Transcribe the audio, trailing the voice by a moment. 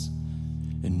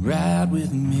and ride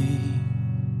with me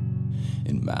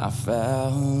in my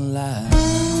foul life.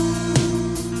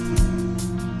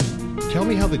 Tell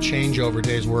me how the changeover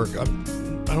days work. I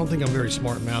don't think I'm very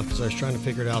smart in math because I was trying to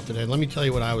figure it out today. Let me tell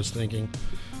you what I was thinking,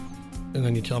 and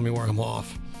then you tell me where I'm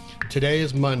off. Today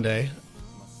is Monday,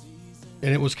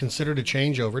 and it was considered a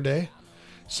changeover day.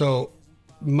 So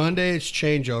Monday it's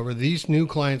changeover. These new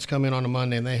clients come in on a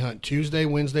Monday, and they hunt Tuesday,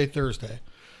 Wednesday, Thursday.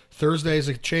 Thursday is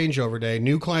a changeover day.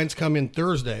 New clients come in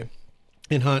Thursday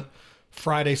and hunt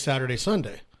Friday, Saturday,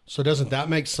 Sunday. So doesn't that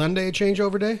make Sunday a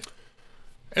changeover day?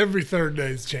 Every third day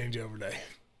is changeover day.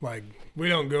 Like, we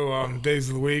don't go on days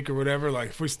of the week or whatever. Like,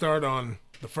 if we start on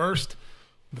the first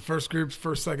group's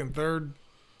first, second, third,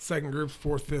 second group's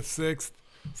fourth, fifth, sixth.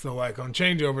 So, like, on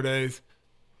changeover days,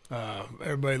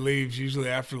 everybody leaves usually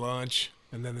after lunch,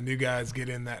 and then the new guys get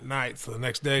in that night. So the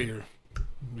next day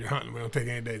you're hunting. We don't take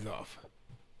any days off.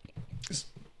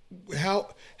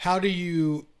 How do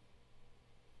you,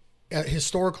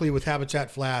 historically with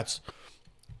Habitat Flats,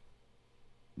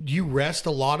 do you rest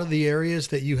a lot of the areas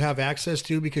that you have access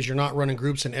to because you're not running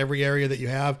groups in every area that you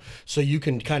have, so you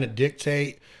can kind of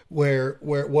dictate where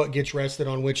what gets rested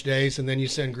on which days, and then you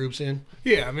send groups in?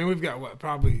 Yeah, I mean, we've got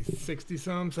probably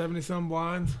 60-some, 70-some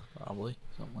blinds. Probably,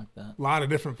 something like that. A lot of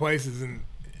different places, and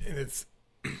it's,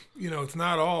 it's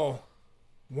not all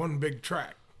one big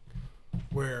track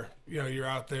where, you're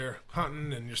out there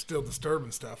hunting and you're still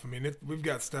disturbing stuff. I mean, we've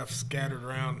got stuff scattered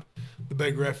around the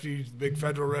big refuge, the big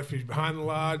federal refuge behind the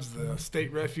lodge, the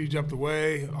state refuge up the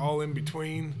way, all in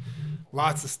between.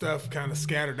 Lots of stuff kind of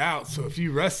scattered out. So if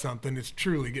you rest something, it's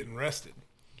truly getting rested.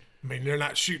 I mean, they're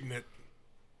not shooting it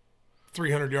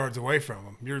 300 yards away from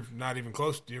them. You're not even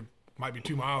close. You might be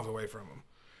 2 miles away from them.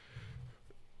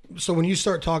 So when you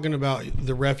start talking about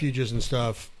the refuges and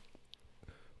stuff,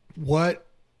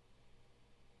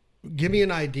 give me an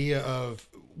idea of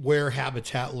where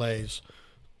Habitat lays.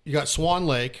 You got Swan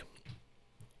Lake.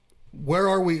 Where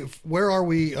are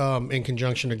we in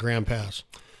conjunction to Grand Pass?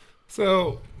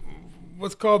 So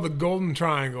what's called the Golden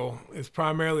Triangle is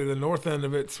primarily the north end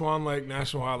of it, Swan Lake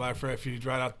National Wildlife Refuge,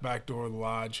 right out the back door of the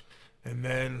lodge. And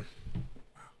then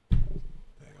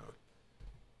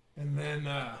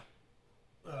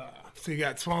so you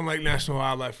got Swan Lake National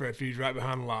Wildlife Refuge right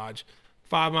behind the lodge.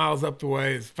 5 miles up the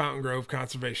way is Fountain Grove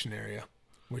Conservation Area,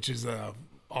 which is a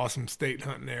awesome state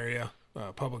hunting area,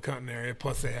 public hunting area,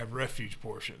 plus they have refuge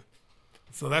portion.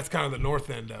 So that's kind of the north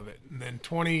end of it. And then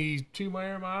 22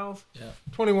 air miles? Yeah.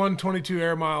 21, 22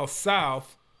 air miles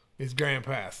south is Grand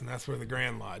Pass, and that's where the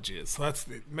Grand Lodge is. So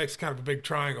it makes kind of a big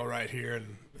triangle right here,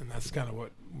 and that's kind of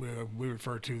what we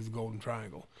refer to as the Golden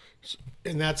Triangle.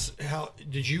 And that's how,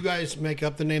 did you guys make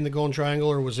up the name the Golden Triangle,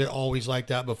 or was it always like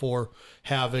that before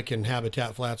Havoc and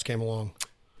Habitat Flats came along?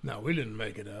 No, we didn't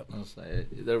make it up. I'll say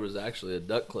there was actually a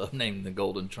duck club named the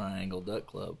Golden Triangle Duck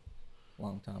Club a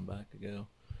long time back ago.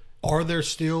 Are there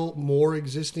still more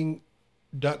existing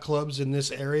duck clubs in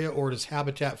this area, or does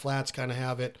Habitat Flats kind of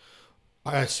have it?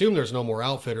 I assume there's no more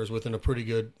outfitters within a pretty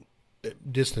good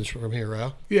distance from here,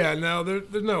 right? Yeah, no,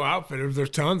 there's no outfitters. There's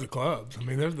tons of clubs. I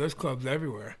mean, there's clubs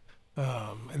everywhere.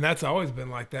 And that's always been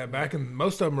like that.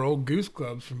 Most of them are old goose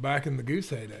clubs from back in the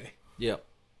goose heyday. Yep.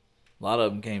 A lot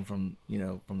of them came from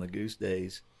the goose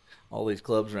days. All these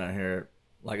clubs around here,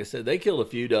 like I said, they killed a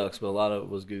few ducks, but a lot of it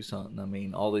was goose hunting. I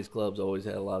mean, all these clubs always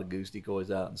had a lot of goose decoys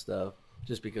out and stuff,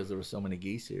 just because there were so many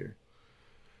geese here.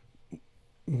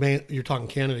 Man, you're talking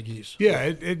Canada geese. Yeah,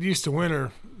 it used to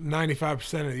winter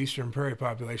 95% of the eastern prairie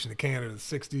population of Canada in the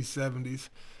 60s, 70s.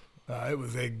 It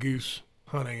was a goose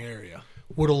hunting area.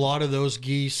 Would a lot of those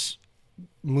geese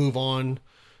move on?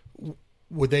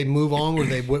 Would they move on?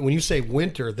 When you say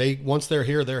winter, once they're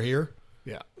here, they're here?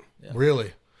 Yeah.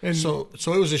 Really? And so it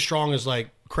was as strong as like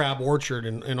Crab Orchard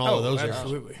and all of those areas.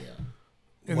 Absolutely. Yeah.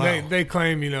 And wow. they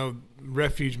claim,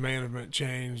 refuge management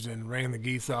changed and ran the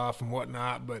geese off and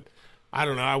whatnot, but I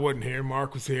don't know. I wasn't here.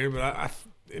 Mark was here, but I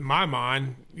in my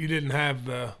mind, you didn't have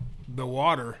the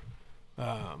water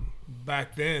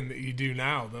back then that you do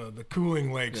now. The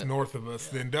cooling lakes north of us,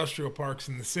 the industrial parks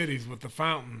in the cities with the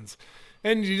fountains,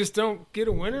 and you just don't get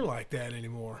a winter like that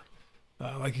anymore,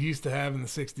 like you used to have in the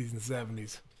 60s and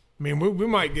 70s. I mean, we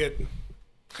might get.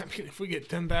 I mean, if we get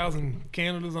 10,000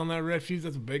 Canadas on that refuge,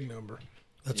 that's a big number.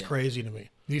 That's crazy to me.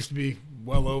 It used to be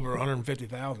well over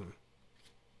 150,000.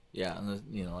 Yeah, and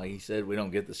like he said, we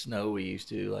don't get the snow we used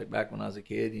to. Like back when I was a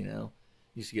kid,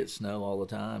 used to get snow all the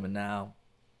time, and now,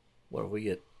 what do we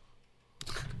get?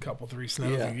 A couple, 3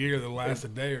 snows a year that last a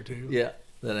day or two. Yeah,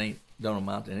 that don't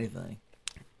amount to anything.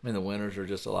 I mean, the winters are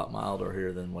just a lot milder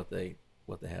here than what they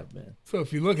have been. So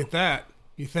if you look at that,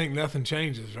 you think nothing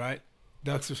changes, right?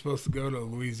 Ducks are supposed to go to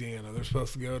Louisiana. They're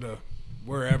supposed to go to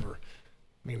wherever.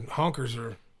 I mean, honkers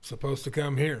are supposed to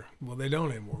come here. Well, they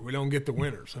don't anymore. We don't get the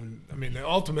winters. And I mean,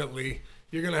 ultimately,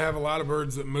 you're going to have a lot of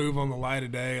birds that move on the light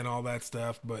of day and all that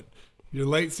stuff, but your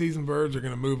late season birds are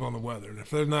going to move on the weather. And if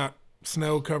there's not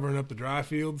snow covering up the dry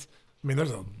fields, I mean,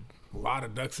 there's a lot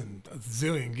of ducks and a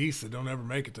zillion geese that don't ever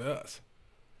make it to us.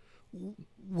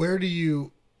 What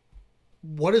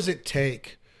does it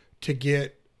take to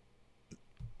get,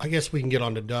 I guess we can get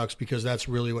on to ducks because that's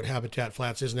really what Habitat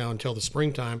Flats is now until the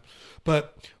springtime.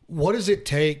 But what does it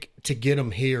take to get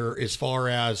them here as far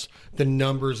as the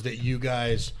numbers that you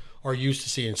guys are used to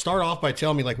seeing? Start off by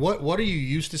telling me, like, what are you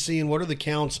used to seeing? What are the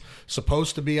counts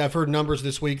supposed to be? I've heard numbers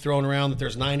this week thrown around that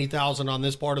there's 90,000 on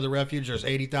this part of the refuge. There's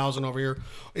 80,000 over here.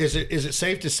 Is it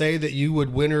safe to say that you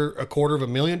would winter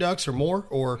 250,000 ducks or more?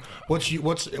 Or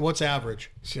what's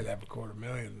average? Should have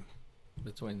 250,000.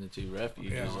 Between the two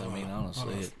refuges, Yeah, I mean,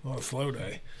 honestly. On a slow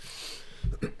day.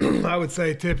 I would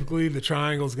say typically the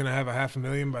triangle is going to have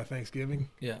 500,000 by Thanksgiving.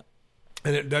 Yeah.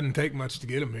 And it doesn't take much to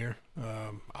get them here.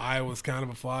 Iowa's kind of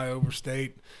a flyover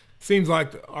state. Seems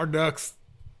like our ducks,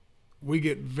 we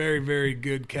get very, very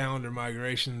good calendar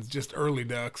migrations, just early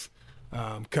ducks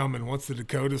coming. Once the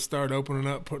Dakotas start opening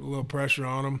up, putting a little pressure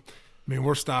on them, I mean,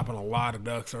 we're stopping a lot of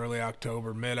ducks early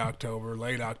October, mid-October,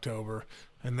 late October,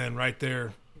 and then right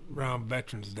there around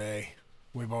Veterans Day,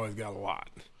 we've always got a lot.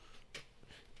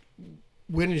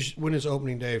 When is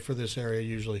opening day for this area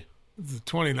usually? It's the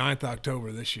 29th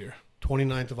October this year.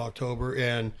 29th of October.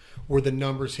 And were the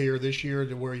numbers here this year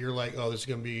to where you're like, oh, this is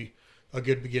going to be a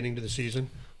good beginning to the season?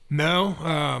 No,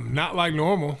 not like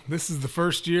normal. This is the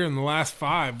first year in the last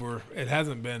 5 where it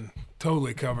hasn't been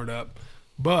totally covered up.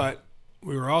 But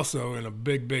we were also in a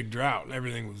big, big drought.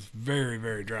 Everything was very,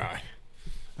 very dry.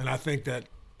 And I think that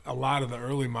a lot of the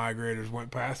early migrators went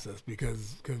past us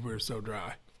because we were so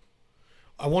dry.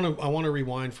 I want to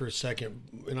rewind for a second,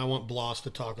 and I want Bloss to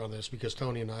talk on this because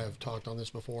Tony and I have talked on this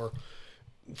before.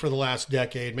 For the last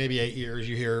decade, maybe 8 years,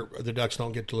 you hear the ducks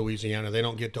don't get to Louisiana. They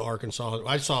don't get to Arkansas.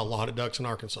 I saw a lot of ducks in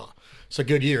Arkansas. It's a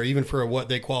good year, even for what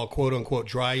they call quote-unquote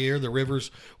dry year. The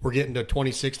rivers were getting to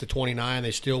 26 to 29.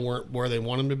 They still weren't where they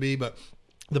want them to be, but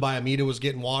the Bayamita was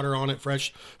getting water on it,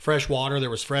 fresh water. There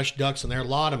was fresh ducks in there, a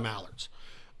lot of mallards.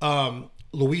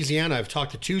 Louisiana, I've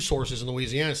talked to 2 sources in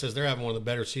Louisiana, says they're having one of the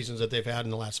better seasons that they've had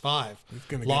in the last 5.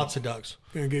 Lots of ducks.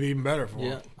 It's going to get even better for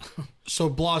them. So,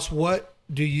 Bloss, what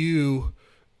do you,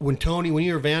 when you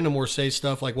hear Vandemore say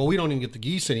stuff like, well, we don't even get the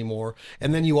geese anymore,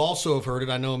 and then you also have heard it,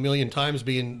 I know a million times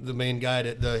being the main guide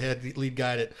at the lead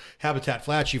guide at Habitat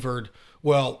Flats, you've heard,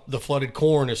 well, the flooded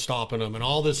corn is stopping them and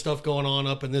all this stuff going on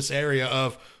up in this area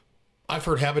of, I've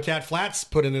heard Habitat Flats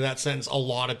put into that sentence a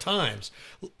lot of times.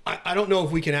 I don't know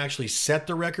if we can actually set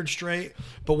the record straight,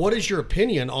 but what is your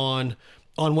opinion on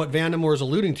what Vandemore is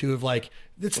alluding to of like,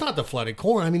 it's not the flooded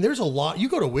corn. I mean, there's a lot. You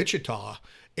go to Wichita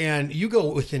and you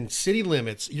go within city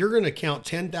limits, you're going to count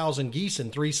 10,000 geese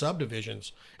in 3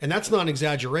 subdivisions. And that's not an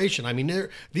exaggeration. I mean,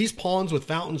 these ponds with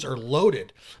fountains are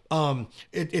loaded.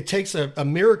 It takes a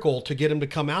miracle to get them to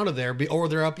come out of there, or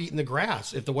they're up eating the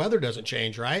grass if the weather doesn't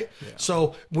change, right? Yeah.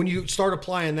 So when you start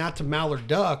applying that to mallard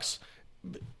ducks,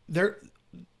 they're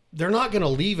not going to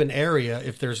leave an area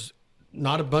if there's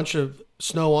not a bunch of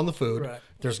snow on the food. Right.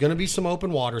 There's going to be some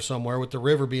open water somewhere with the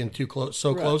river being close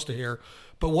to here.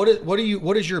 But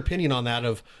what is your opinion on that?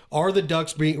 Of are the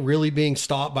ducks really being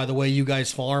stopped by the way you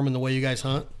guys farm and the way you guys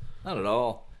hunt? Not at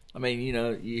all. I mean,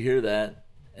 you hear that,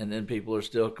 and then people are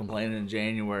still complaining in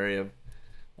January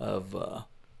of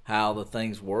how the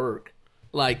things work.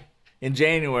 Like in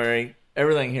January,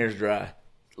 everything here is dry.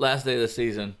 Last day of the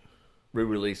season, we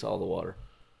release all the water.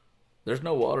 There's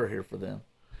no water here for them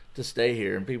to stay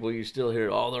here, and people you still hear,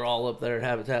 oh, they're all up there at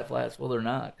Habitat Flats. Well, they're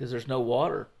not because there's no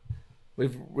water.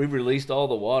 We've released all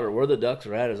the water. Where the ducks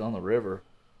are at is on the river,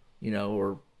 the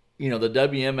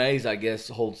WMAs, I guess,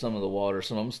 hold some of the water.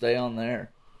 Some of them stay on there.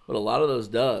 But a lot of those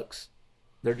ducks,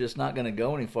 they're just not going to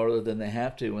go any farther than they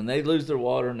have to. When they lose their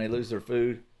water and they lose their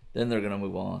food, then they're going to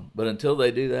move on. But until they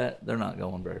do that, they're not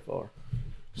going very far.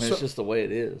 I mean, it's just the way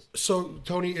it is. So,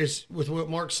 Tony, is with what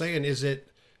Mark's saying, is it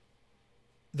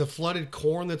the flooded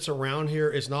corn that's around here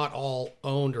is not all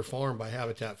owned or farmed by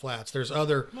Habitat Flats. There's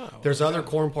other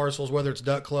corn parcels, whether it's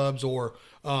duck clubs or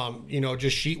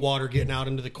just sheet water getting out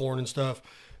into the corn and stuff.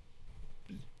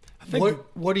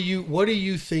 What do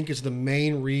you think is the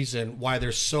main reason why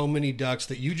there's so many ducks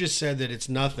that you just said that it's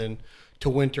nothing to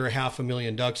winter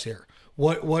 500,000 ducks here?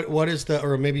 What is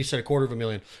or maybe you said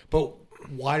 250,000, but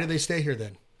why do they stay here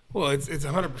then? Well, it's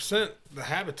 100% the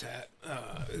habitat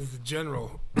is the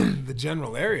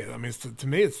general area. I mean, to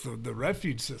me, it's the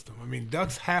refuge system. I mean,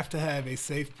 ducks have to have a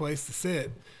safe place to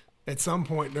sit at some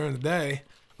point during the day,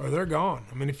 or they're gone.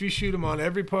 I mean, if you shoot them on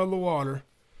every puddle of water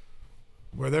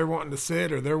where they're wanting to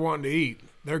sit or they're wanting to eat,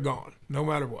 they're gone, no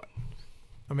matter what.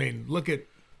 I mean, it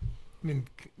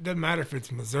doesn't matter if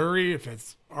it's Missouri, if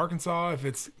it's Arkansas, if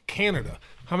it's Canada.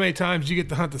 How many times do you get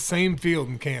to hunt the same field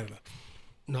in Canada?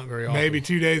 Not very often. Maybe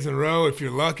 2 days in a row if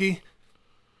you're lucky.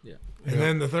 Yeah. And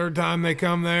then the third time they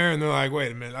come there and they're like,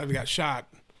 wait a minute, I've got shot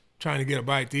trying to get a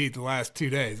bite to eat the last 2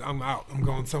 days. I'm out. I'm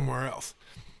going somewhere else.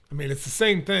 I mean, it's the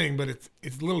same thing, but it's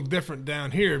a little different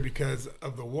down here because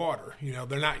of the water. You know,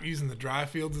 they're not using the dry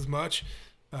fields as much.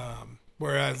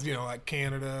 Whereas, you know, like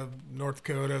Canada, North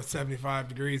Dakota, 75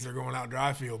 degrees, they're going out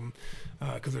dry fielding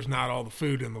because there's not all the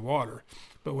food in the water.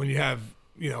 But when you have,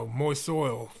 you know, moist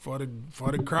soil,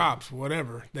 flooded crops,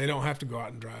 whatever, they don't have to go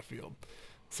out in dry field.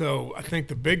 So I think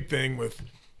the big thing with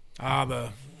the,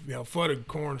 you know, flooded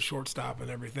corn, shortstop and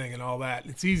everything and all that,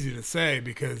 it's easy to say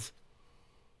because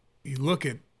you look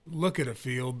at a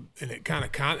field and it kind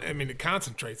of, it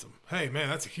concentrates them. Hey, man,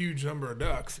 that's a huge number of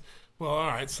ducks. Well, all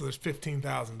right, so there's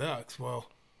 15,000 ducks. Well,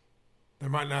 there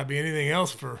might not be anything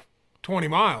else for 20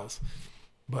 miles.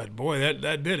 But, boy,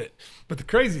 that did it. But the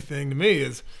crazy thing to me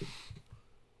is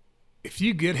if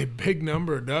you get a big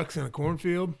number of ducks in a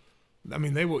cornfield, I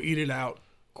mean, they will eat it out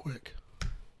quick,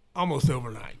 almost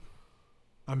overnight.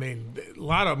 I mean, a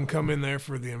lot of them come in there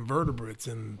for the invertebrates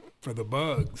and for the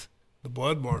bugs, the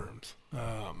bloodworms.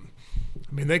 I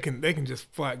mean, they can just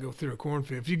flat go through a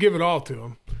cornfield. If you give it all to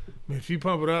them, I mean, if you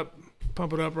pump it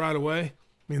up right away,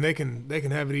 I mean, they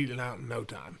can have it eaten out in no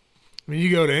time. I mean,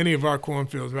 you go to any of our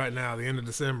cornfields right now, the end of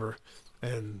December,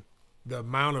 and the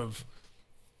amount of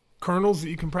kernels that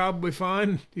you can probably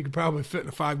find, you could probably fit in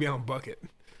a 5-gallon bucket.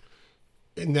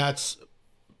 And that's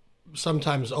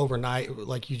sometimes overnight,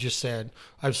 like you just said.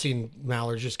 I've seen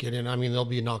mallards just get in. I mean, they'll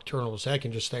be nocturnal as heck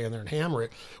and just stay in there and hammer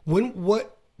it.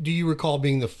 What do you recall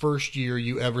being the first year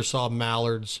you ever saw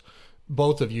mallards?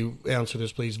 Both of you answer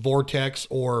this, please. Vortex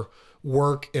or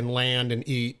work and land and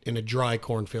eat in a dry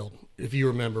cornfield, if you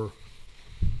remember.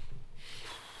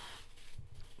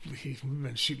 We've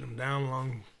been shooting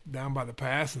them down by the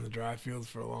pass in the dry fields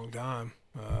for a long time.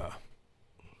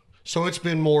 So it's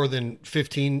been more than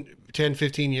 10,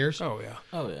 15 years? Oh, yeah.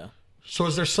 Oh, yeah. So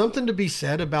is there something to be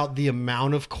said about the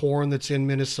amount of corn that's in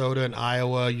Minnesota and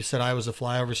Iowa? You said Iowa's a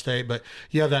flyover state, but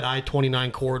you have that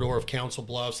I-29 corridor of Council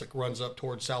Bluffs that runs up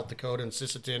towards South Dakota and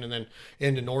Sisseton and then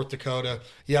into North Dakota.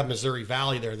 You have Missouri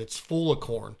Valley there that's full of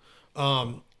corn.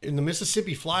 In the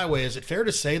Mississippi Flyway, is it fair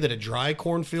to say that a dry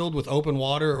cornfield with open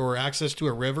water or access to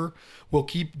a river will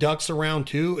keep ducks around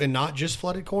too and not just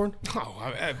flooded corn? Oh,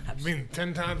 I mean,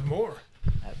 10 times more.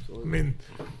 Absolutely. I mean,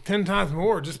 10 times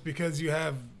more just because you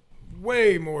have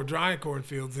way more dry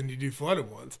cornfields than you do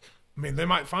flooded ones. I mean, they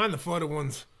might find the flooded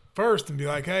ones first and be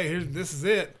like, hey, this is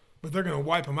it, but they're going to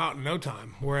wipe them out in no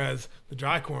time. Whereas the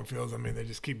dry cornfields, I mean, they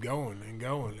just keep going and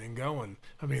going and going.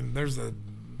 I mean, there's a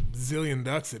zillion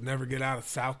ducks that never get out of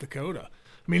South Dakota.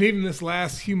 I mean, even this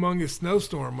last humongous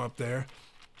snowstorm up there,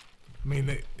 I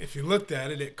mean, if you looked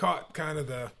at it, it caught kind of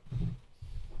the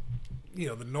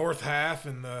north half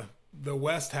and the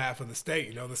west half of the state.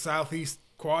 You know, the southeast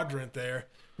quadrant there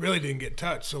really didn't get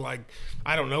touched. So, like,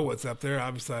 I don't know what's up there.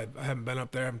 Obviously, I haven't been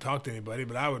up there, I haven't talked to anybody,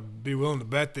 but I would be willing to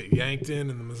bet that Yankton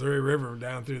and the Missouri River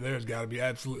down through there has got to be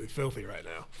absolutely filthy right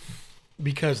now.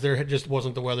 Because there just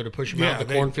wasn't the weather to push them out.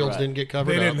 The cornfields didn't get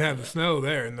covered up. They didn't have the snow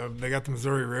there, and they got the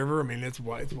Missouri River. I mean, it's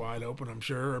wide open, I'm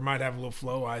sure. It might have a little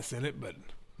flow ice in it, but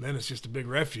then it's just a big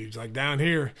refuge. Like down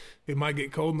here, it might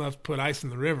get cold enough to put ice in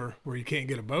the river where you can't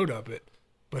get a boat up it,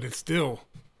 but it's still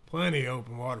plenty of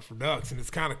open water for ducks, and it's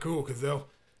kind of cool because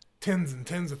tens and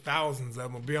tens of thousands of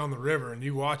them will be on the river, and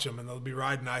you watch them, and they'll be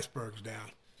riding icebergs down.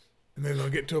 And then they'll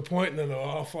get to a point, and then they'll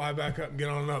all fly back up and get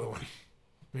on another one.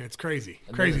 I mean, it's crazy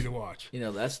to watch. You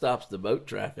know, that stops the boat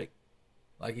traffic.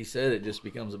 Like you said, it just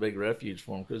becomes a big refuge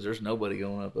for them because there's nobody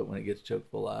going up it when it gets choked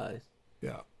full of ice.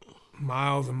 Yeah.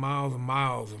 Miles and miles and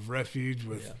miles of refuge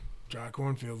with dry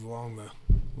cornfields along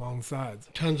the sides.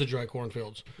 Tons of dry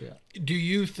cornfields. Yeah. Do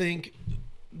you think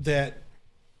that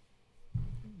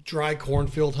dry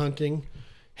cornfield hunting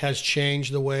has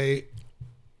changed the way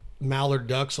mallard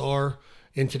ducks are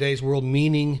in today's world,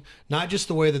 meaning not just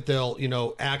the way that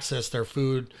they'll, access their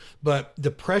food, but the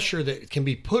pressure that can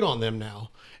be put on them now,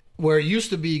 where it used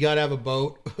to be you got to have a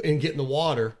boat and get in the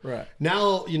water. Right.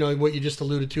 Now, what you just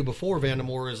alluded to before,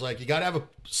 Vandemore, is like you got to have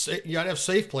a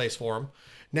safe place for them.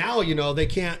 Now, they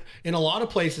can't, in a lot of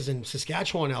places in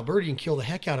Saskatchewan, Alberta, you can kill the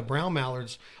heck out of brown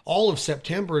mallards all of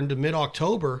September into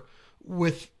mid-October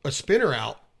with a spinner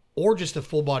out or just a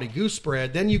full body goose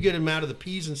spread. Then you get them out of the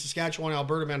peas in Saskatchewan,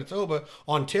 Alberta, Manitoba,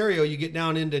 Ontario. You get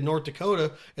down into North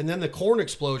Dakota, and then the corn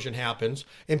explosion happens,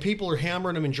 and people are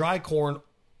hammering them in dry corn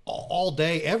all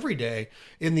day, every day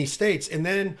in these states. And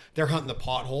then they're hunting the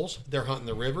potholes, they're hunting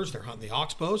the rivers, they're hunting the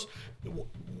oxbows.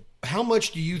 How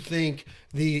much do you think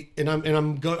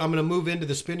I'm going to move into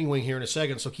the spinning wing here in a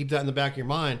second, so keep that in the back of your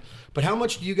mind. But how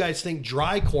much do you guys think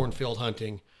dry cornfield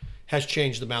hunting has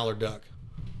changed the mallard duck?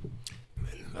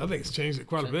 I think it's changed it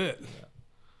quite a bit.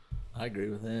 I agree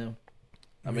with him.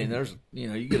 I mean, there's,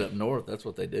 you get up north, that's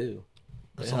what they do.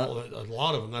 A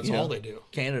lot of them, that's all they do.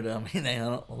 Canada, I mean, they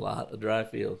hunt a lot of dry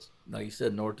fields. Like you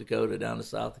said, North Dakota down to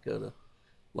South Dakota,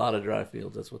 a lot of dry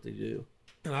fields, that's what they do.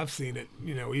 And I've seen it,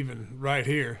 even right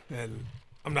here, and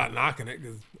I'm not knocking it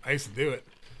because I used to do it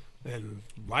and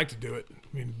like to do it.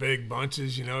 I mean, big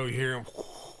bunches, you hear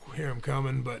them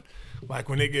coming, but like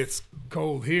when it gets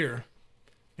cold here,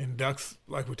 and ducks,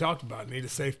 like we talked about, need a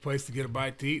safe place to get a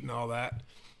bite to eat and all that,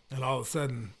 and all of a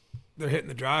sudden they're hitting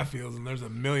the dry fields and there's a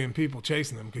million people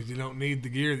chasing them because you don't need the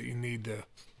gear that you need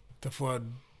to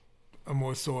flood a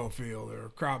moist soil field or a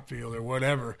crop field or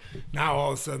whatever. Now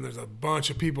all of a sudden there's a bunch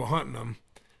of people hunting them.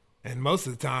 And most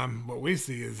of the time, what we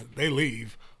see is they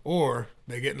leave or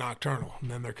they get nocturnal, and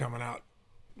then they're coming out.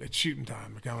 It's shooting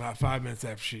time. They're coming out 5 minutes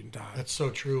after shooting time. That's so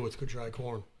true with dry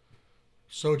corn.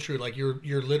 So true. Like you're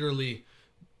literally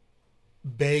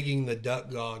begging the duck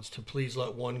gods to please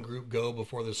let one group go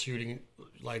before the shooting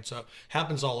lights up.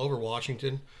 Happens all over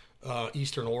Washington,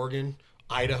 Eastern Oregon,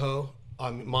 Idaho,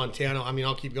 Montana. I mean,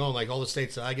 I'll keep going. Like all the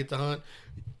states that I get to hunt,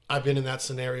 I've been in that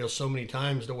scenario so many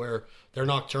times to where they're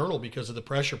nocturnal because of the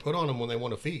pressure put on them when they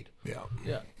want to feed.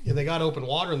 Yeah. And they got open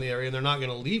water in the area, and they're not going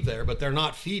to leave there, but they're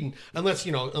not feeding unless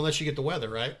you get the weather,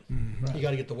 right? Right. You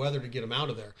got to get the weather to get them out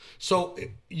of there. So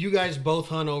you guys both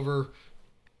hunt over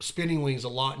spinning wings a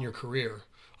lot in your career.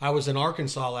 I was in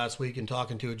Arkansas last week and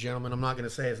talking to a gentleman. I'm not going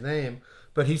to say his name,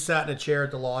 but he sat in a chair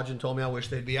at the lodge and told me I wish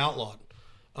they'd be outlawed.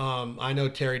 I know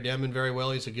Terry Denman very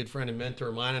well. He's a good friend and mentor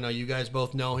of mine. I know you guys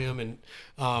both know him and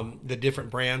the different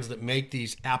brands that make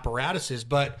these apparatuses.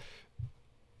 But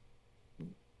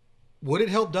would it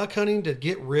help duck hunting to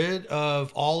get rid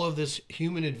of all of this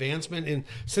human advancement? And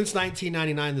since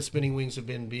 1999, the spinning wings have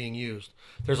been being used.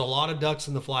 There's a lot of ducks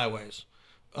in the flyways.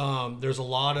 There's a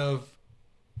lot of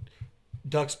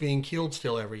ducks being killed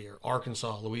still every year.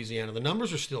 Arkansas, Louisiana. The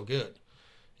numbers are still good.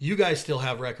 You guys still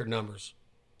have record numbers.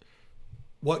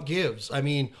 What gives? I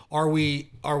mean, are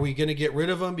we going to get rid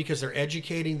of them because they're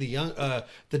educating the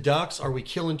ducks? Are we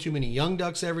killing too many young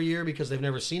ducks every year because they've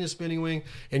never seen a spinning wing?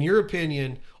 In your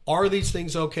opinion, are these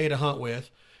things okay to hunt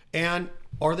with? And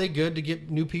are they good to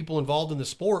get new people involved in the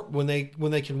sport when they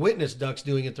can witness ducks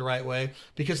doing it the right way,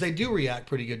 because they do react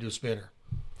pretty good to a spinner?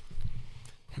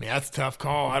 I mean, that's a tough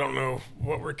call. I don't know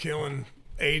what we're killing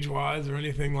age-wise or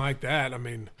anything like that. I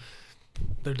mean,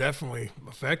 they're definitely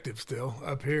effective still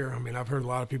up here. I mean, I've heard a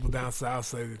lot of people down south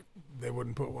say that they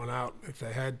wouldn't put one out if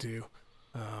they had to.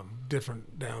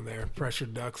 Different down there,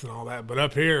 pressured ducks and all that. But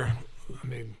up here, I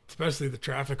mean, especially the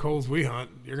traffic holes we hunt,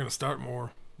 you're going to start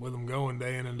more with them going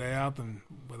day in and day out than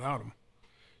without them.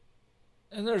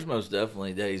 And there's most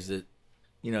definitely days that,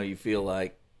 you feel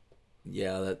like,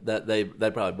 yeah, that they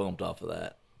probably bumped off of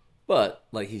that. But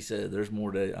like he said, there's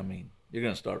more days. I mean, you're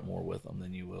going to start more with them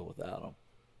than you will without them.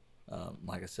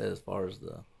 Like I said, as far as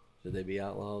should they be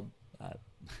outlawed, I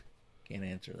can't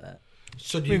answer that.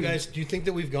 So do you think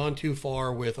that we've gone too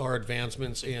far with our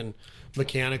advancements in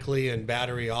mechanically and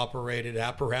battery operated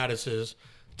apparatuses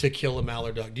to kill a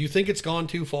mallard duck? Do you think it's gone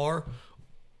too far?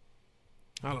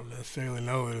 I don't necessarily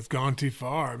know that it's gone too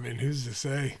far. I mean, who's to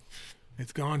say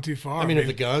it's gone too far? I mean, of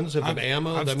the guns, of the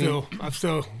ammo? I've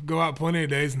still go out plenty of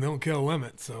days and don't kill a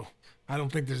limit, so I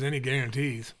don't think there's any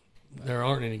guarantees. There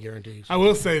aren't any guarantees. I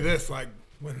will say this, like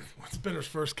when spinners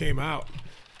first came out,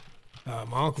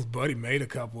 my uncle's buddy made a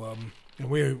couple of them, and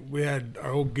we had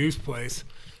our old goose place,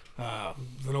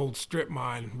 an old strip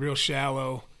mine, real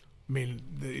shallow. I mean,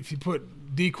 if you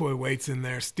put decoy weights in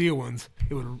there, steel ones,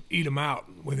 it would eat them out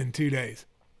within 2 days,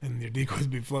 and your decoys would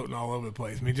be floating all over the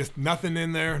place. I mean, just nothing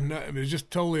in there. It was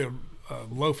just totally a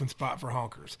loafing spot for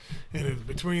honkers, and it was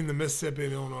between the Mississippi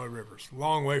and Illinois rivers,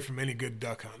 long way from any good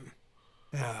duck hunting.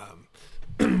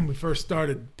 We first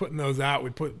started putting those out.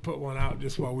 We put one out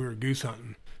just while we were goose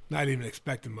hunting, not even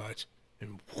expecting much,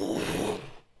 and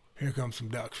here comes some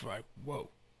ducks. We're like, whoa,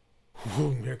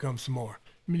 here comes some more.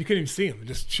 I mean, you couldn't even see them; they're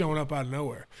just showing up out of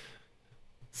nowhere.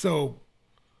 So,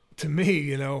 to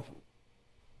me,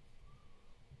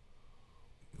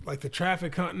 like the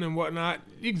traffic hunting and whatnot,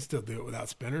 you can still do it without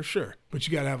spinners, sure, but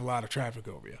you got to have a lot of traffic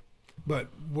over you. But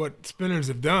what spinners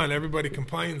have done, everybody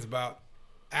complains about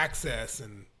access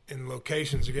and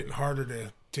locations are getting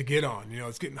harder to get on. You know,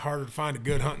 it's getting harder to find a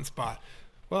good hunting spot.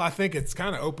 Well, I think it's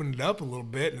kind of opened it up a little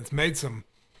bit, and it's made some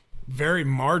very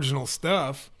marginal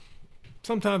stuff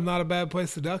sometimes not a bad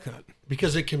place to duck hunt.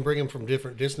 Because it can bring them from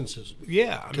different distances.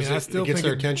 Yeah. I mean, I still it gets think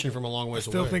their attention from a long ways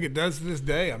away. I still think it does to this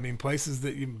day. I mean, places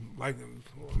that you like,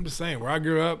 I'm just saying, where I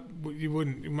grew up, you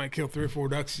might kill 3 or 4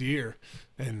 ducks a year.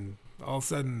 And all of a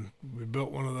sudden, we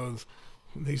built one of those.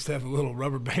 They used to have little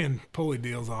rubber band pulley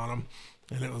deals on them.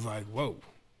 And it was like, whoa.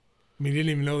 I mean, you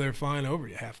didn't even know they were flying over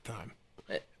you half the time.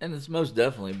 And it's most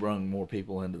definitely brought more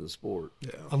people into the sport.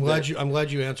 Yeah. I'm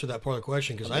glad you answered that part of the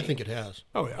question, because I think it has.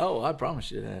 Oh, yeah. Oh, I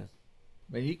promise you it has.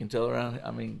 I mean, you can tell around.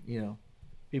 I mean, you know,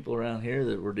 people around here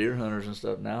that were deer hunters and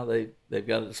stuff. Now they've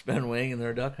got a spin wing and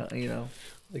they're duck hunting. You know,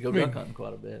 they go duck hunting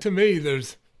quite a bit. To me,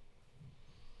 there's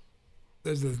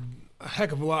a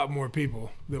heck of a lot more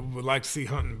people that would like to see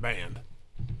hunting banned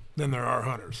than there are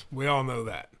hunters. We all know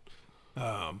that.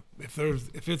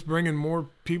 If it's bringing more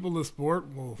people to the sport,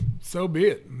 well, so be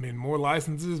it. I mean, more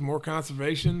licenses, more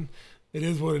conservation. It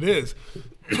is what it is.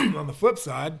 On the flip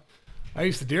side, I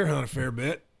used to deer hunt a fair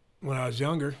bit when I was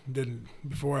younger.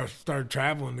 Before I started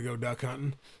traveling to go duck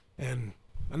hunting, and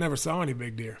I never saw any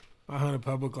big deer. I hunted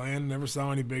public land, never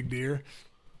saw any big deer.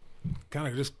 Kind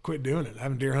of just quit doing it. I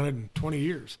haven't deer hunted in 20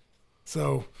 years.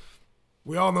 So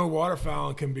we all know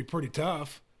waterfowling can be pretty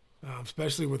tough.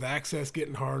 Especially with access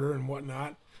getting harder and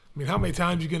whatnot. I mean, how many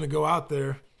times are you going to go out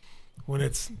there when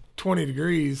it's 20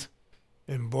 degrees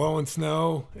and blowing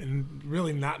snow and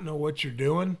really not know what you're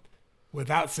doing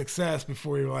without success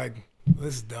before you're like,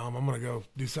 this is dumb, I'm going to go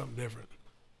do something different?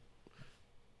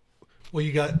 Well,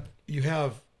 you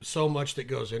have so much that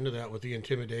goes into that with the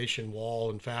intimidation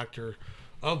wall and factor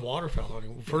of waterfowl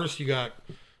hunting. First, you got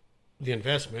the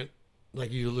investment,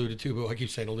 like you alluded to, but I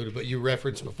keep saying alluded, but you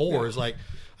referenced before, is like,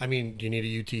 I mean, do you need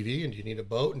a UTV, and do you need a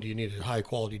boat, and do you need a high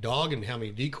quality dog, and how many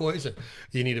decoys, and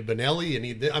do you need a Benelli,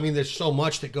 I mean, there's so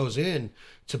much that goes in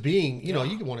to being, you know,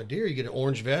 you can want a deer, you get an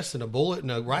orange vest and a bullet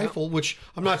and a rifle, which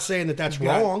I'm not saying that that's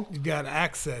wrong. You've got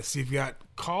access, you've got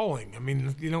calling. I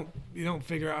mean, you don't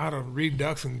figure out how to read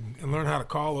ducks and learn how to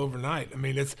call overnight. I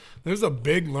mean, there's a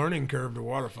big learning curve to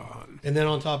waterfowl hunting. And then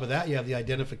on top of that, you have the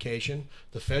identification,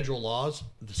 the federal laws,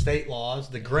 the state laws,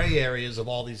 the gray areas of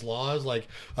all these laws. Like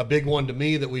a big one to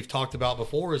me that we've talked about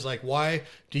before is like, why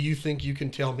do you think you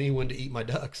can tell me when to eat my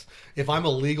ducks? If I'm a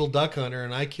legal duck hunter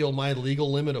and I kill my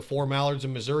legal limit of 4 mallards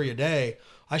in Missouri a day,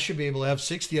 I should be able to have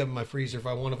 60 of them in my freezer if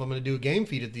I'm going to do a game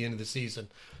feed at the end of the season.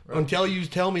 Right. Until you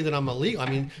tell me that I'm illegal. I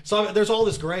mean, so there's all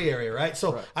this gray area, right?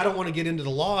 So right. I don't want to get into the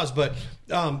laws, but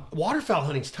waterfowl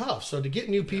hunting's tough. So to get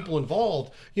new people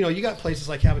involved, you know, you got places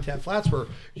like Habitat Flats where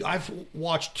I've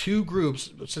watched 2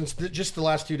 groups since just the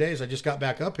last 2 days. I just got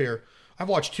back up here. I've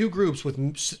watched 2 groups with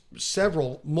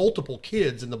multiple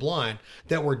kids in the blind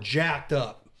that were jacked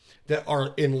up, that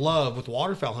are in love with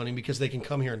waterfowl hunting because they can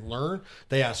come here and learn.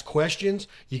 They ask questions.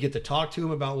 You get to talk to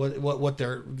them about what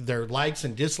their likes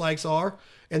and dislikes are,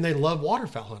 and they love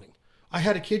waterfowl hunting. I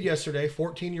had a kid yesterday,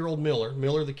 14-year-old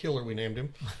Miller the Killer, we named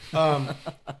him. I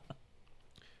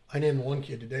named one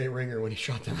kid today Ringer when he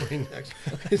shot the green necks.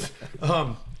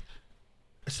 I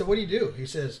said, what do you do? He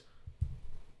says,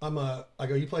 I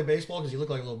go, you play baseball? Because you look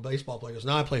like a little baseball player. He goes,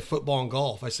 no, I play football and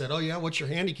golf. I said, oh, yeah, what's your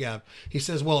handicap? He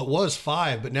says, well, it was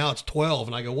 5, but now it's 12.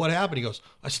 And I go, what happened? He goes,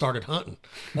 I started hunting.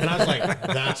 And I was like,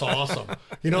 that's awesome.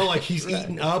 You know, like he's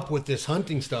eating up with this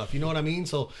hunting stuff. You know what I mean?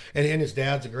 So, and his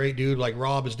dad's a great dude. Like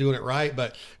Rob is doing it right.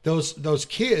 But those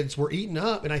kids were eating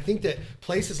up. And I think that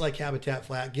places like Habitat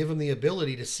Flat give them the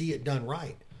ability to see it done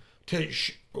right.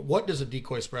 What does a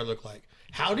decoy spread look like?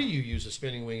 How do you use a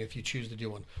spinning wing if you choose to do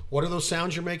one? What are those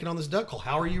sounds you're making on this duck call?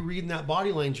 How are you reading that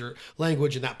body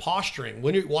language and that posturing?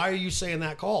 Why are you saying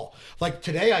that call? Like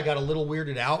today, I got a little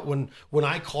weirded out when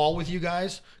I call with you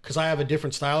guys because I have a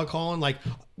different style of calling. Like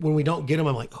when we don't get them,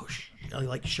 I'm like, oh, I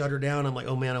like shut her down. I'm like,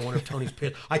 oh man, I wonder if Tony's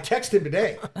pissed. I texted him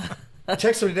today.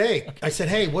 I said,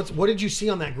 hey, what did you see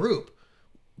on that group?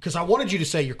 Because I wanted you to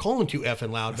say you're calling too effing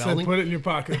loud, Valley. Put it in your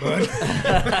pocket, bud.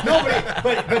 No,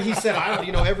 but he said, I don't.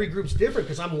 You know, every group's different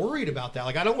because I'm worried about that.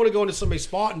 Like, I don't want to go into somebody's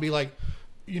spot and be like,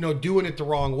 you know, doing it the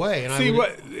wrong way. And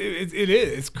it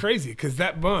is. It's crazy because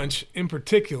that bunch in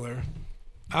particular,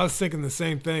 I was thinking the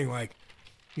same thing. Like,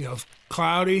 you know,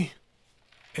 cloudy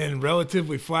and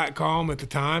relatively flat calm at the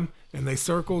time, and they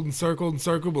circled and circled and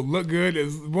circled, but looked good. It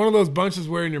was one of those bunches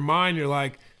where in your mind you're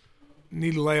like,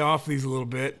 need to lay off these a little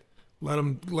bit. Let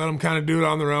them kind of do it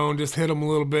on their own. Just hit them a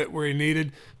little bit where you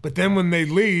needed. But then when they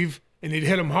leave and you'd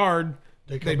hit them hard,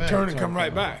 they'd turn and come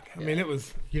right back. I mean, it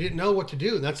was... You didn't know what to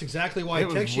do. And that's exactly why I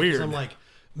texted you. Because I'm like,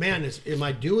 man, am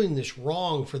I doing this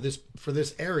wrong for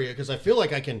this area? Because I feel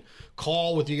like I can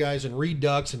call with you guys and read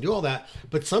ducks and do all that,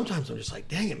 but sometimes I'm just like,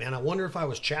 dang it, man, I wonder if I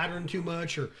was chattering too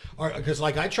much, or because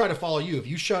like I try to follow you. If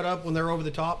you shut up when they're over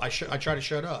the top, I try to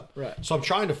shut up. Right. So I'm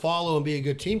trying to follow and be a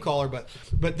good team caller,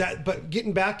 but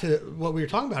getting back to what we were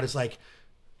talking about is like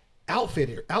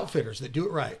outfitters that do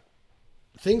it right.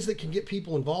 Things that can get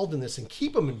people involved in this and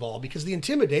keep them involved, because the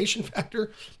intimidation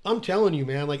factor, I'm telling you,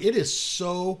 man, like it is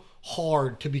so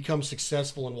hard to become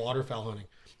successful in waterfowl hunting.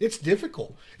 It's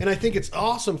difficult. And I think it's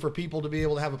awesome for people to be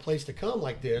able to have a place to come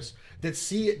like this that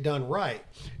see it done right.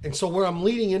 And so where I'm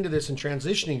leading into this and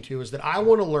transitioning to is that I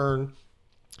want to learn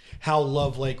how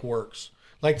Love Lake works.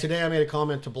 Like today I made a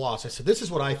comment to Bloss. I said, this is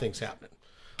what I think's happening.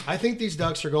 I think these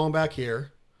ducks are going back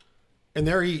here and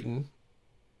they're eating.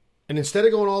 And instead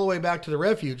of going all the way back to the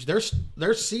refuge,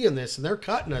 they're seeing this and they're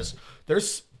cutting us. They're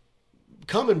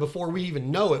coming before we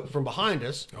even know it from behind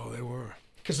us. Oh, they were.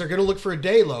 Because they're going to look for a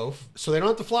day loaf, so they don't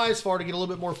have to fly as far to get a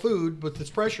little bit more food with this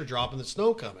pressure drop and the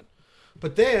snow coming.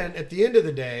 But then at the end of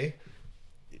the day,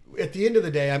 I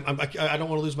don't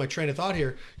want to lose my train of thought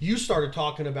here. You started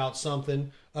talking about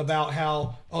something about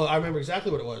how, I remember exactly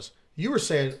what it was. You were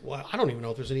saying, well, I don't even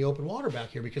know if there's any open water back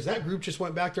here, because that group just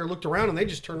went back there, looked around, and they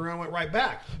just turned around and went right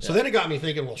back. Yeah. So then it got me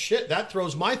thinking, well, shit, that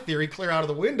throws my theory clear out of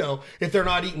the window if they're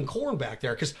not eating corn back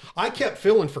there. Because I kept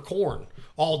feeling for corn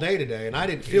all day today, and I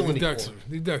didn't feel any corn.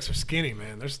 These ducks are skinny,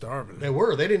 man. They're starving. They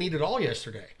were. They didn't eat it all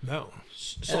yesterday. No.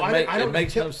 So I don't. It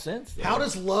makes no sense, though. How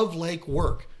does Love Lake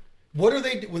work? What are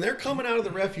they when they're coming out of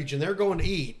the refuge and they're going to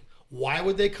eat? Why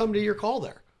would they come to your call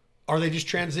there? Are they just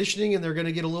transitioning and they're going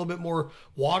to get a little bit more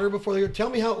water before they go? Tell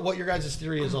me what your guys'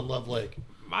 theory is on Love Lake.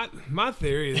 My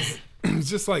theory is it's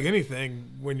just like anything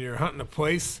when you're hunting a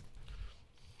place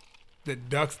that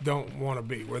ducks don't want to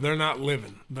be, where they're not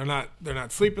living. They're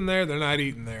not sleeping there. They're not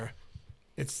eating there.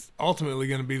 It's ultimately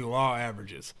going to be the law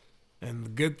averages. And the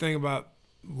good thing about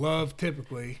Love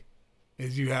typically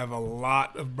is you have a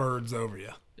lot of birds over you.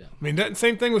 Yeah. I mean, that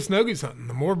same thing with snow goose hunting.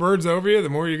 The more birds over you, the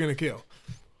more you're going to kill.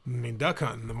 I mean, duck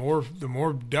hunting, the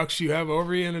more ducks you have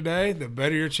over you in a day, the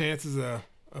better your chances of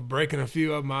breaking a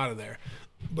few of them out of there.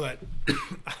 But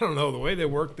I don't know, the way they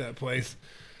work that place,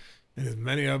 and as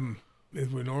many of them as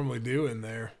we normally do in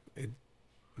there, I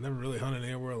never really hunted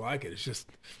anywhere like it. It's just,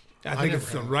 I think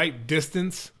it's the right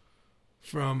distance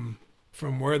from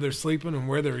where they're sleeping and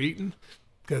where they're eating,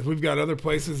 because we've got other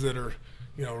places that are,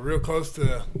 real close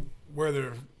to where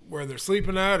they're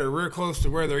sleeping at, or real close to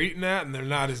where they're eating at, and they're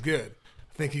not as good.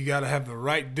 I think you got to have the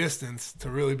right distance to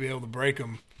really be able to break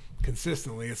them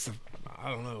consistently. It's a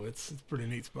pretty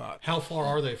neat spot. How far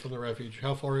are they from the refuge?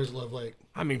 How far is Love Lake?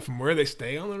 I mean, from where they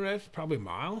stay on the refuge, probably a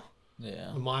mile.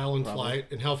 Yeah. A mile in flight.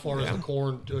 And how far is the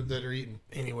corn that they're eating?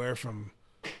 Anywhere from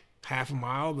half a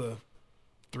mile to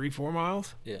 3-4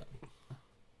 miles. Yeah.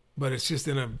 But it's just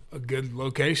in a good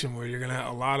location where you're going to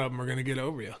have a lot of them are going to get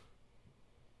over you.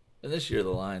 And this year the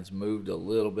line's moved a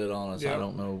little bit on us. Yeah. I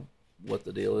don't know what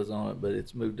the deal is on it, but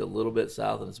it's moved a little bit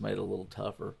south and it's made it a little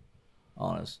tougher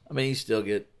on us. I mean, you still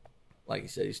get, like you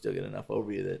said, you still get enough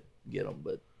over you that get them,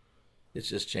 but it's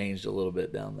just changed a little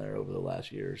bit down there over the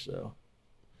last year or so.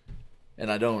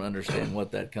 And I don't understand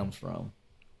what that comes from.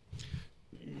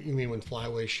 You mean when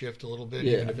flyways shift a little bit,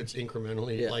 even if it's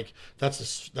incrementally? Yeah. Like that's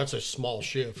a small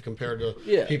shift compared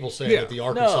to people saying that the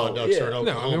Arkansas ducks are in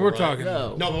Oklahoma. No, I mean, we're talking.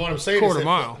 No, but what I'm saying quarter is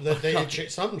mile.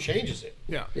 Something changes it.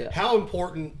 Yeah. How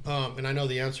important? And I know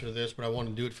the answer to this, but I want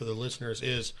to do it for the listeners.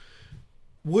 Is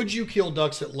would you kill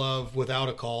ducks at Love without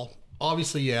a call?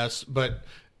 Obviously, yes. But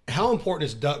how important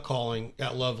is duck calling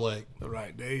at Love Lake? The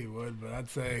right day you would, but I'd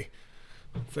say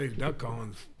duck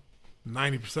calling's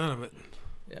 90% of it.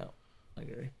 Yeah. I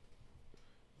agree.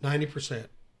 90%.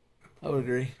 I would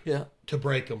agree. Yeah. To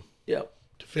break them. Yep.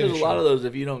 To finish. There's a lot of those.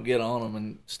 If you don't get on them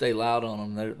and stay loud on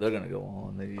them, they're going to go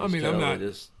on. There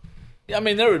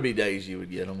would be days you would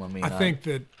get them. I think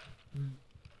that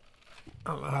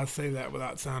I don't know how to say that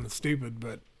without sounding stupid,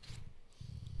 but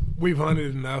we've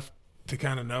hunted enough to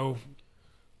kind of know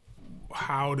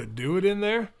how to do it in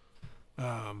there,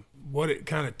 what it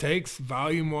kind of takes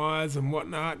volume wise and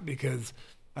whatnot, because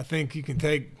I think you could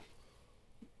take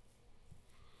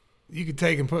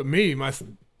and put me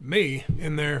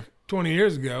in there 20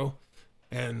 years ago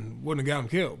and wouldn't have got him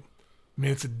killed. I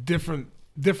mean, it's a different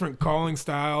calling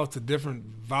style. It's a different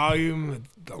volume.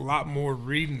 It's a lot more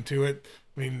reading to it.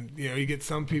 I mean, you get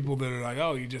some people that are like,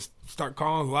 oh, you just start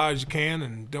calling as loud as you can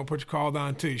and don't put your call down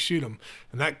until you shoot them.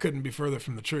 And that couldn't be further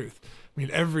from the truth. I mean,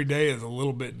 every day is a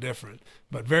little bit different.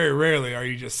 But very rarely are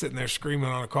you just sitting there screaming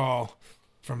on a call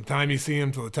from the time you see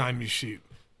them till the time you shoot.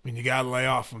 I mean, you got to lay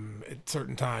off them at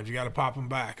certain times. You got to pop them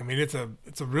back. I mean, it's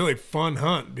a really fun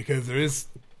hunt because there is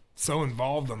so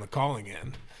involved on the calling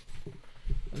end.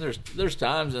 And there's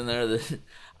times in there that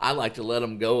I like to let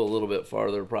them go a little bit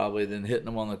farther probably than hitting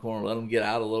them on the corner. Let them get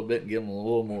out a little bit and give them a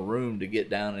little more room to get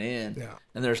down and in. Yeah.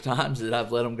 And there's times that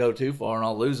I've let them go too far and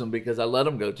I'll lose them because I let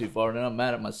them go too far. And then I'm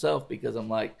mad at myself because I'm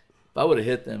like, if I would have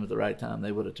hit them at the right time,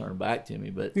 they would have turned back to me.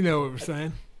 But you know what we're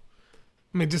saying?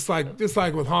 I mean, just like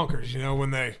with honkers,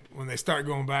 when they start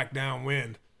going back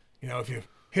downwind, if you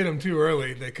hit them too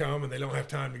early, they come and they don't have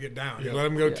time to get down. You let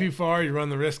them go too far, you run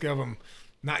the risk of them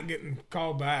not getting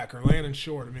called back or landing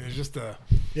short. I mean, there's just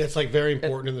it's like very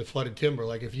important in the flooded timber.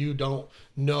 Like if you don't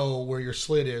know where your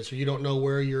slit is or you don't know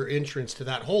where your entrance to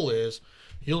that hole is,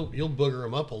 you'll booger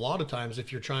them up a lot of times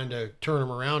if you're trying to turn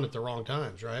them around at the wrong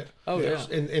times, right? Oh yeah.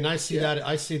 And I see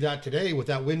that today with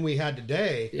that wind we had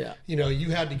today. Yeah. You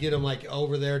had to get them like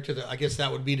over there to the, I guess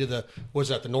that would be to the,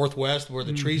 the northwest where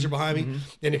the trees are behind me.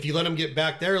 And if you let them get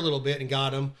back there a little bit and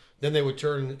got them, then they would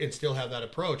turn and still have that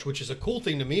approach, which is a cool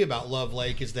thing to me about Love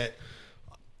Lake is that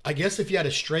I guess if you had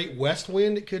a straight west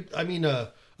wind, it could,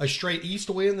 a straight east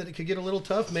wind that it could get a little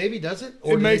tough, maybe, does it?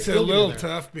 Or it makes it a little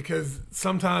tough because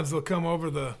sometimes they'll come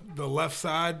over the left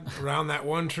side around that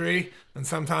one tree, and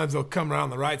sometimes they'll come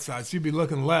around the right side. So you'd be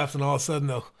looking left, and all of a sudden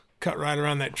they'll cut right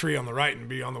around that tree on the right and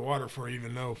be on the water before you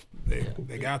even know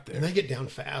they got there. And they get down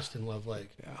fast in Love Lake.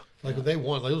 Yeah. Like they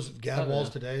won. Like those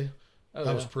gadwalls today.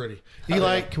 That was pretty.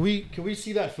 Eli, can we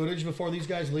see that footage before these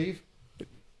guys leave?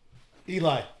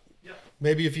 Eli.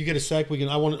 Maybe if you get a sec, we can.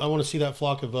 I want to see that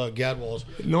flock of gadwalls.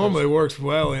 It normally works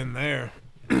well in there.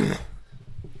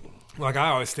 Like I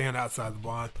always stand outside the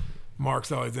blind.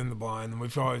 Mark's always in the blind, and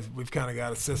we've kind of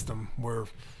got a system where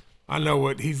I know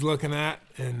what he's looking at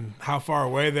and how far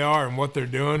away they are and what they're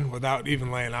doing without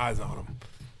even laying eyes on them.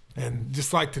 And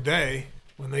just like today,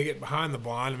 when they get behind the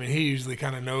blind, I mean, he usually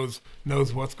kind of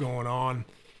knows what's going on.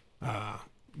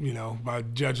 By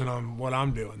judging on what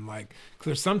I'm doing. Like, cause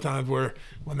there's sometimes where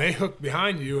when they hook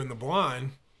behind you in the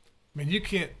blind, I mean, you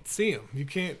can't see them.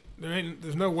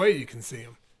 There's no way you can see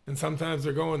them. And sometimes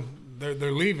they're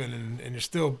leaving and you're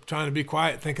still trying to be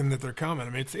quiet thinking that they're coming. I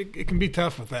mean, it can be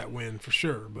tough with that wind for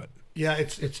sure, but. Yeah,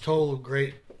 it's total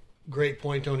great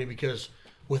point, Tony, because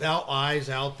without eyes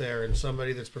out there and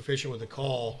somebody that's proficient with the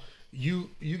call, you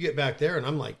get back there and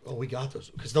I'm like, oh, we got those.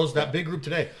 Because that big group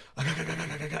today,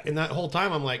 and that whole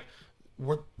time I'm like,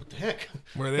 what the heck?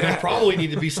 Where they and at? I probably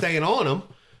need to be staying on them.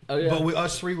 Oh, yeah. But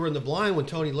us three were in the blind when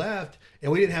Tony left,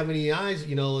 and we didn't have any eyes,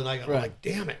 and I'm like,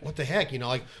 damn it, what the heck?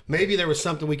 Like maybe there was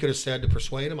something we could have said to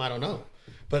persuade him. I don't know.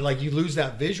 But like you lose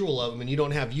that visual of them, and you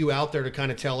don't have you out there to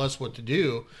kind of tell us what to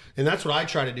do. And that's what I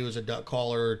try to do as a duck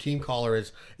caller or team caller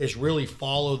is really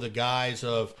follow the guys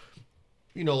of,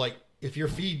 like if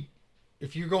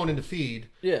you're going into feed,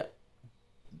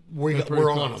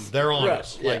 we're on them. They're on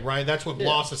us. Like, right? That's what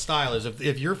Bloss's style is.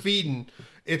 If you're feeding,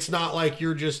 it's not like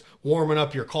you're just warming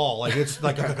up your call. Like it's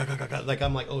like like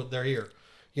I'm like, oh, they're here.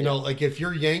 Like if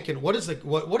you're yanking, what is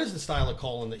the style of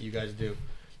calling that you guys do?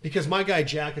 Because my guy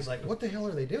Jack is like, what the hell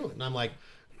are they doing? And I'm like,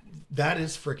 that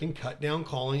is freaking cut down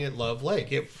calling at Love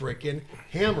Lake. It freaking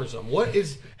hammers them.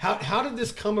 How did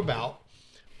this come about?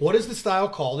 What is the style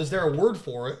called? Is there a word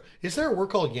for it? Is there a word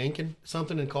called yanking?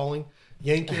 Something in calling?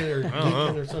 Yanking or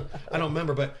yanking or something? I don't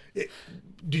remember. But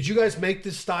did you guys make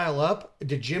this style up?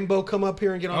 Did Jimbo come up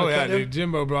here and get on the cut down? Dude.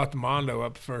 Jimbo brought the Mondo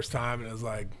up the first time, and it was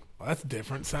like, well, that's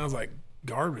different. Sounds like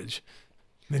garbage.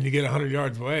 And then you get 100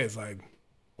 yards away. It's like,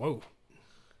 whoa,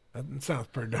 that sounds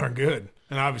pretty darn good.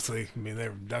 And obviously, I mean,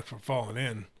 ducks were falling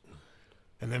in,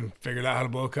 and then figured out how to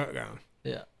blow a cut down.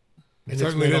 Yeah. We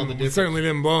certainly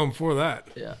didn't blow them before that.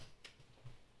 Yeah.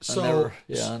 So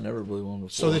I never blew one before.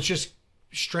 So that's just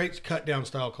straight cut down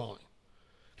style calling.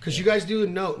 Because you guys do a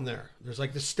note in there. There's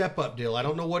like this step up deal. I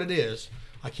don't know what it is.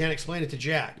 I can't explain it to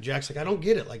Jack. Jack's like, I don't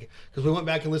get it. Like, because we went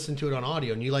back and listened to it on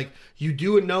audio, and you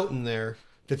do a note in there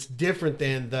that's different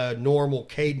than the normal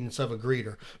cadence of a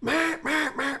greeter.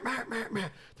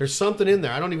 There's something in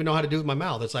there. I don't even know how to do it with my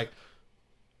mouth. It's like,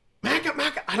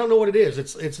 I don't know what it is.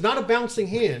 It's not a bouncing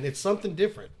hen. It's something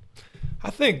different. I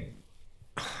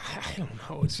don't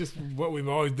know. It's just what we've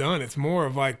always done. It's more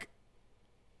of like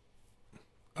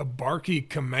a barky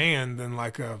command than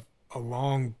like a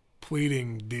long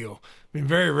pleading deal. I mean,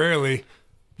 very rarely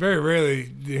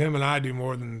do him and I do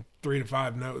more than 3 to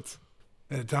 5 notes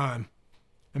at a time.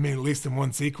 I mean, at least in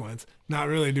one sequence. Not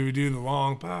really do we do the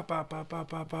long pop, pop, pop, pop,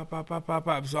 pop, pop, pop, pop, pop,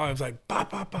 pop. So I was like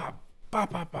pop, pop, pop, pop,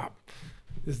 pop, pop.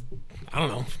 Just, I don't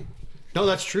know. No,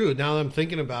 that's true. Now that I'm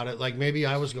thinking about it, like maybe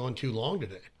I was going too long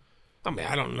today. I mean,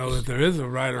 I don't know that there is a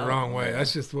right or wrong way.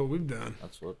 That's just what we've done.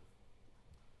 That's what.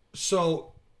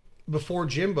 So before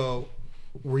Jimbo,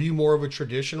 were you more of a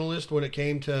traditionalist when it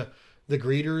came to the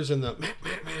greeters and the?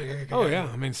 Oh yeah,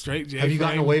 I mean straight J. Have you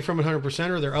gotten away from it 100%,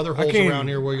 or are there other holes around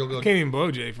here where you'll go? I can't even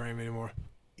blow J frame anymore.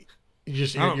 You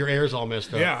just your air's all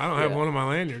messed up. Yeah, I don't have one on my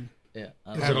lanyard. Yeah.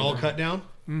 Is it all cut down?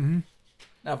 Mm-hmm.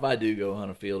 Now, if I do go hunt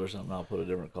a field or something, I'll put a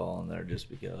different call on there just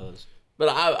because. But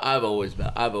I've always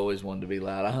wanted to be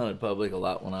loud. I hunted public a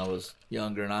lot when I was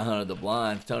younger, and I hunted the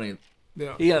blinds. Tony,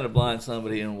 he hunted blind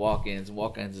somebody in walk-ins, and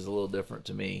walk-ins is a little different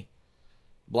to me.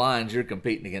 Blinds, you're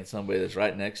competing against somebody that's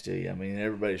right next to you. I mean,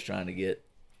 everybody's trying to get,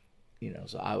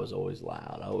 So I was always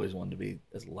loud. I always wanted to be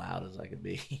as loud as I could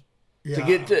be to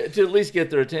get to at least get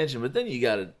their attention. But then you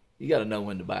gotta know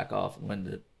when to back off and when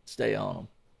to stay on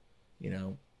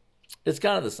them. It's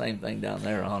kind of the same thing down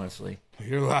there, honestly.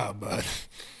 You're loud, bud.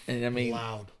 And I mean,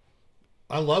 loud.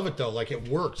 I love it though. Like it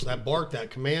works. That bark, that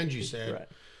command you said. Right.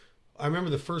 I remember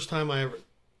the first time I've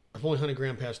only hunted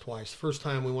Grand Pass twice. First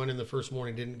time we went in the first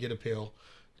morning, didn't get a pill,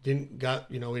 we didn't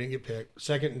get picked.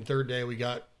 Second and third day we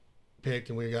got picked,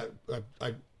 and we got.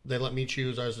 They let me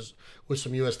choose. I was just with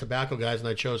some U.S. Tobacco guys, and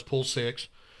I chose Pull 6,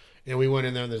 and we went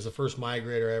in there. And there's the first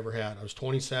migrator I ever had. I was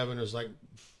 27. It was like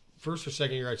first or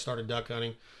second year I started duck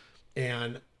hunting,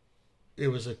 and it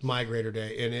was a migrator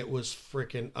day, and it was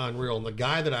freaking unreal. And the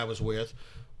guy that I was with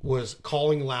was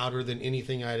calling louder than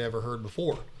anything I'd ever heard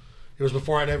before. It was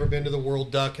before I'd ever been to the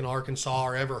World Duck in Arkansas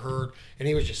or ever heard, and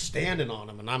he was just standing on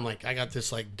them. And I'm like, I got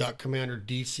this like Duck Commander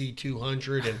DC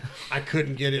 200, and I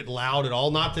couldn't get it loud at all.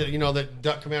 Not that that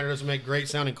Duck Commander doesn't make great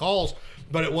sounding calls,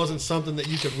 but it wasn't something that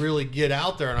you could really get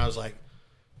out there. And I was like,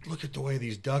 look at the way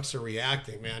these ducks are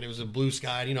reacting, man. It was a blue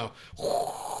sky, and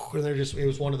it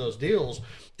was one of those deals.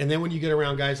 And then when you get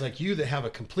around guys like you that have a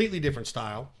completely different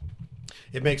style,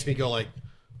 it makes me go like,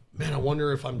 man, I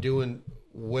wonder if I'm doing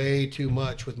way too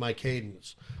much with my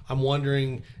cadence. I'm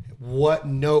wondering what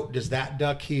note does that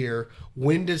duck hear?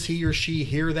 When does he or she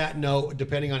hear that note,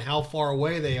 depending on how far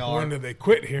away they are? When do they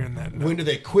quit hearing that note? When do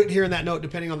they quit hearing that note,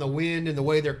 depending on the wind and the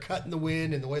way they're cutting the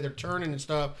wind and the way they're turning and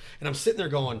stuff? And I'm sitting there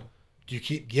going, do you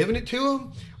keep giving it to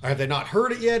them? Or have they not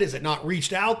heard it yet? Is it not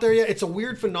reached out there yet? It's a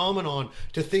weird phenomenon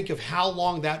to think of how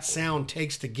long that sound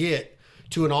takes to get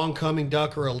to an oncoming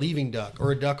duck or a leaving duck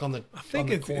or a duck on the I think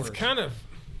it's kind of,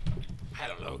 I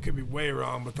don't know, it could be way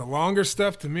wrong, but the longer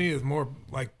stuff to me is more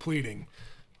like pleading.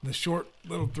 The short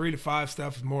little 3 to 5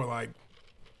 stuff is more like,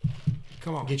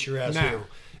 come on, get your ass now. here.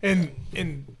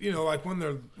 And like when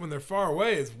they're far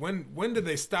away is when do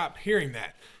they stop hearing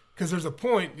that? Because there's a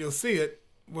point, you'll see it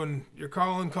when you're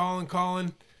calling.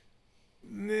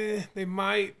 They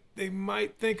might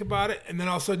think about it, and then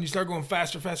all of a sudden you start going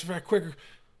faster, quicker,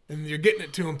 and you're getting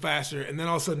it to them faster, and then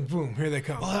all of a sudden, boom, here they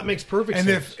come. Well, that makes perfect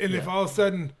sense. If all of a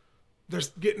sudden they're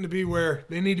getting to be where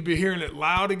they need to be hearing it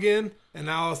loud again, and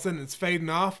now all of a sudden it's fading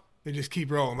off, they just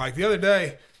keep rolling. Like the other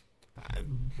day,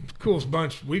 coolest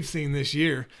bunch we've seen this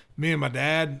year. Me and my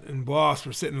dad and Bloss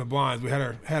were sitting in the blinds. We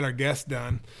had our guests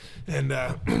done, and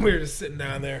we were just sitting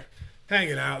down there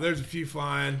hanging out. There's a few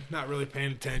flying, not really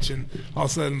paying attention. All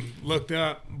of a sudden, looked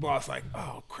up, and Bloss like,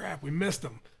 oh crap, we missed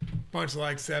them. Bunch of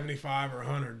like 75 or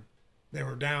 100. They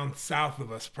were down south of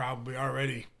us, probably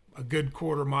already a good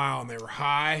quarter mile, and they were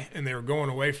high, and they were going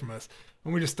away from us.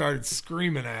 And we just started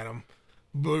screaming at them,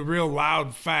 but real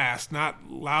loud, fast, not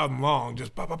loud and long,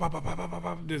 just pop, pop, pop, pop, pop, pop,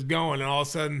 pop, just going. And all of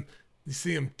a sudden, you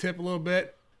see them tip a little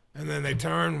bit, and then they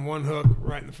turn, one hook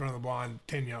right in the front of the blind,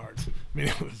 10 yards. I mean,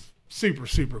 it was super,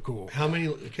 super cool. How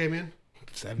many came in?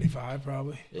 75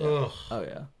 probably. Yeah. Oh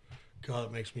yeah. God,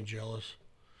 it makes me jealous.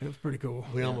 It was pretty cool.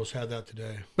 We almost had that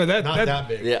today. But not that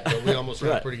big. Yeah. But we almost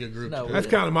had a pretty good group. No, today. That's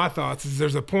kind of my thoughts. Is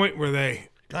there's a point where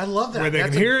I love that. where they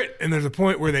can hear it, and there's a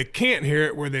point where they can't hear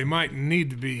it, where they might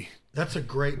need to be. That's a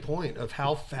great point of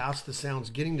how fast the sound's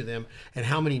getting to them and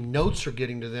how many notes are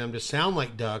getting to them to sound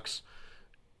like ducks.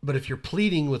 But if you're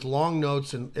pleading with long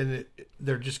notes and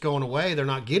they're just going away, they're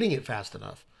not getting it fast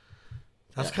enough.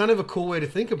 That's kind of a cool way to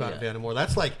think about it, Vandemore.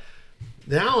 That's like,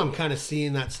 now I'm kind of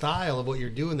seeing that style of what you're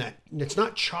doing. That it's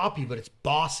not choppy, but it's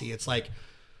bossy. It's like,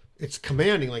 it's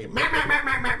commanding, like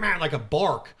like a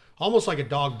bark, almost like a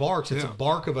dog barks. It's a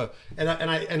bark of a, and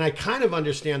I kind of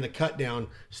understand the cut down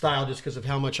style just because of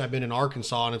how much I've been in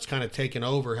Arkansas, and it's kind of taken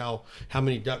over how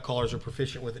many duck callers are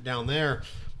proficient with it down there.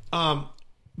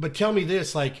 But tell me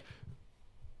this, like,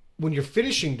 when you're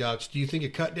finishing ducks, do you think a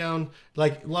cut down,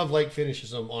 like Love Lake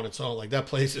finishes them on its own, like that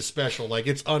place is special, like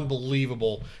it's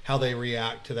unbelievable how they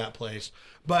react to that place.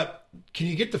 But can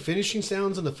you get the finishing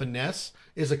sounds and the finesse?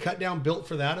 Is a cut down built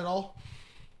for that at all?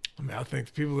 I mean, I think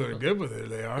the people that are good with it,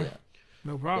 they are. Yeah.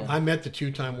 No problem. I met the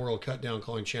 2-time world cut down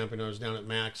calling champion. I was down at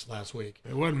Max last week.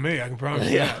 It wasn't me. I can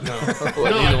promise you that. No,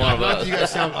 Neither one of not us. that you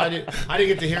guys sound. I didn't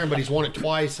get to hear him, but he's won it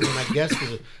twice. And I guess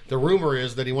the rumor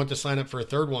is that he went to sign up for a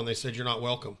third one. They said you're not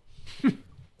welcome.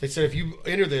 They said if you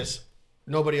enter this,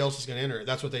 nobody else is going to enter it.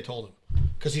 That's what they told him,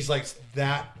 because he's like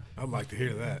that. I'd like to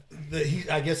hear that.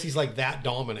 I guess he's like that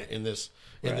dominant in this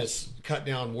cut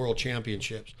down world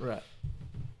championships. Right.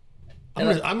 I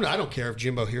don't care if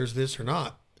Jimbo hears this or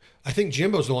not. I think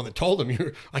Jimbo's the one that told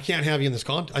him, I can't have you in this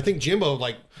contest. I think Jimbo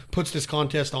like puts this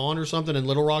contest on or something in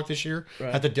Little Rock this year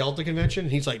at the Delta convention.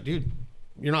 And he's like, dude,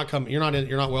 you're not coming. You're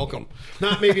not welcome.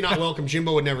 Maybe not welcome.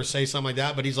 Jimbo would never say something like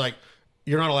that, but he's like,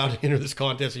 you're not allowed to enter this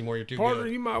contest anymore. You're too Partner,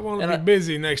 good. you might want to be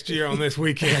busy next year on this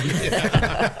weekend.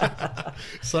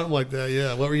 Something like that.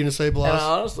 Yeah. What were you going to say, Bloss? And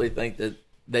I honestly think that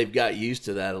they've got used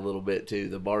to that a little bit too.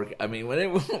 The bark. I mean,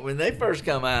 when they first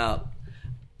come out,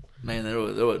 man, they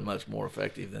wasn't much more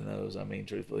effective than those. I mean,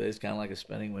 truthfully, it's kind of like a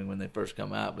spinning wing when they first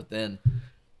come out. But then,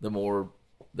 the more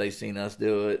they seen us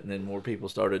do it, and then more people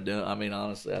started doing it. I mean,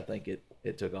 honestly, I think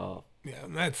it took off. Yeah,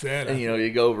 and that's it. And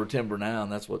you go over timber now,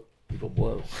 and that's what people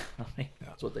blow. I mean,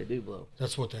 that's what they do blow.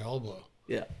 That's what they all blow.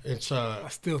 Yeah. It's I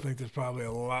still think there's probably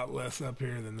a lot less up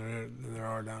here than there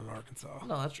are down in Arkansas.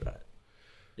 No, that's right.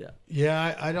 Yeah.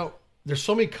 Yeah, I don't. There's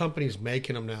so many companies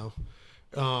making them now.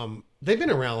 They've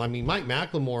been around. I mean, Mike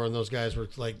McLemore and those guys were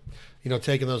like,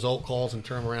 taking those old calls and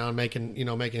turning around, making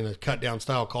a cut down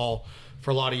style call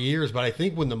for a lot of years. But I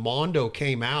think when the MOJO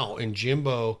came out and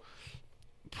Jimbo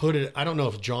put it, I don't know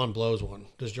if John blows one.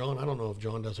 Does John? I don't know if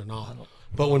John does or not.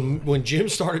 But when Jim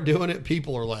started doing it,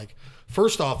 people are like,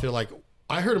 first off, they're like,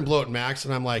 I heard him blow it Max,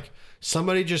 and I'm like,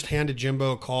 somebody just handed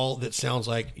Jimbo a call that sounds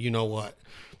like you know what.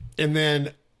 And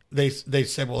then they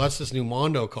said, well, that's this new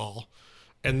MOJO call.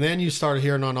 And then you start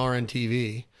hearing on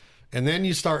RNTV. And then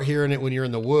you start hearing it when you're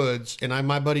in the woods. And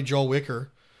my buddy Joel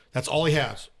Wicker, that's all he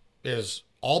has is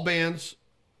all bands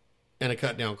and a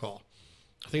cut down call.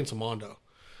 I think it's a MOJO.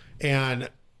 And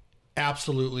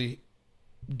absolutely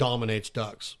dominates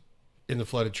ducks in the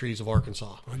flooded trees of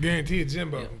Arkansas. I guarantee you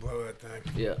Jimbo can blow that thing.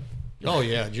 Yeah. Oh,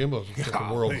 yeah. Jimbo's a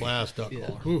freaking world-class duck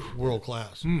caller. Oof,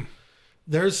 world-class.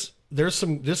 There's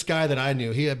this guy that I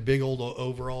knew, he had big old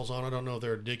overalls on. I don't know if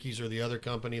they're Dickies or the other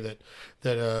company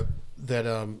that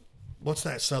what's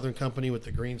that Southern company with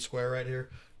the green square right here?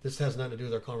 This has nothing to do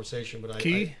with our conversation, but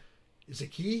Key? Is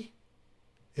it Key?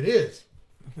 It is.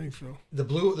 I think so. The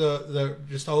blue, the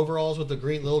just overalls with the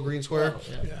little green square. Oh,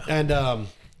 yeah. And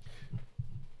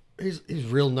he's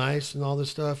real nice and all this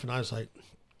stuff. And I was like,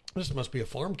 this must be a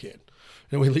farm kid.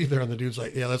 And we leave there, and the dude's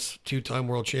like, yeah, that's 2-time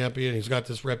world champion. He's got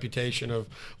this reputation of,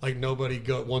 like, nobody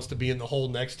wants to be in the hole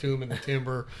next to him in the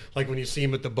timber. Like, when you see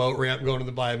him at the boat ramp going to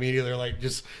the bayou media, they're like,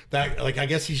 just that. Like, I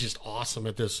guess he's just awesome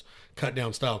at this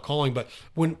cut-down style calling. But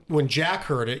when Jack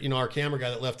heard it, our camera guy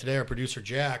that left today, our producer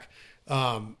Jack,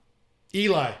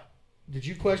 Eli, did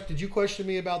you question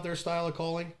me about their style of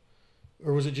calling?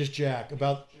 Or was it just Jack?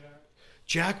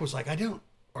 Jack was like,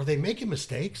 are they making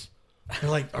mistakes? They're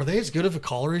like, are they as good of a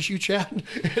caller as you, Chad?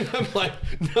 And I'm like,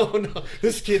 no.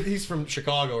 This kid, he's from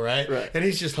Chicago, right? And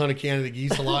he's just hunted Canada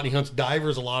geese a lot, and he hunts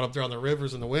divers a lot up there on the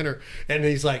rivers in the winter. And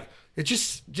he's like, it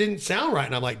just didn't sound right.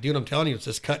 And I'm like, dude, I'm telling you, it's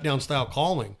this cut down style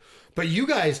calling. But you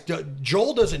guys,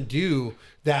 Joel doesn't do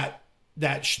that.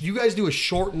 You guys do a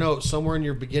short note somewhere in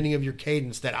your beginning of your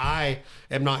cadence that I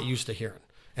am not used to hearing.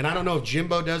 And I don't know if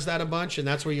Jimbo does that a bunch and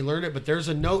that's where you learned it, but there's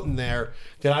a note in there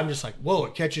that I'm just like, whoa,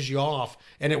 it catches you off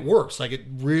and it works. Like, it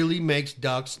really makes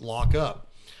ducks lock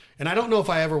up. And I don't know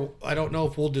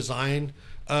if we'll design,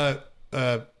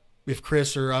 if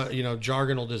Chris or,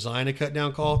 Jargon will design a cut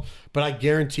down call, but I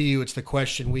guarantee you it's the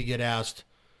question we get asked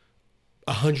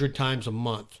 100 times a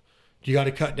month. You got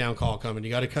a cut down call coming. You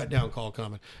got a cut down call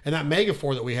coming. And that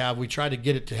Megaphore that we have, we try to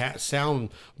get it to sound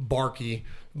barky.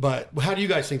 But how do you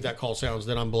guys think that call sounds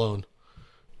that I'm blown?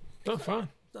 That's fine.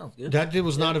 Sounds good. That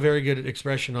was not a very good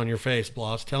expression on your face,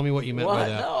 Bloss. Tell me what you meant by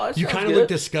that. No, you kind of look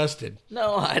disgusted.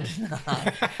 No, I did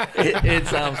not. It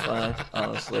sounds fine,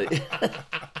 honestly.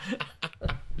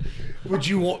 Would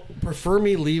you prefer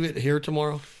me leave it here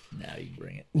tomorrow? No, you can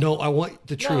bring it. No, I want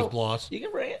the truth, Bloss. You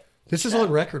can bring it. This is on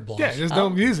record, Bloss. Yeah, just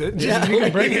don't use it. You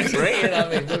can bring it. I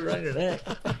mean, put it right in there.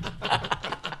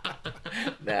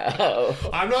 No.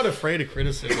 I'm not afraid of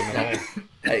criticism at all.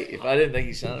 Hey, if I didn't think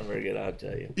you sounded very good, I'd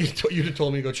tell you. You'd have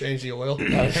told me to go change the oil.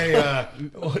 Hey,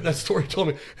 that story told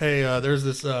me, hey,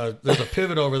 there's a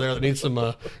pivot over there that needs some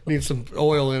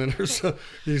oil in it.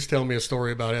 He's telling me a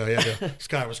story about it. This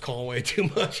guy was calling way too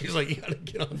much. He's like, you got to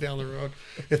get on down the road.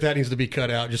 If that needs to be cut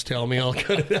out, just tell me. I'll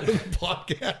cut it out of the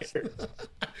podcast.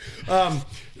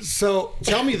 So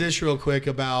tell me this real quick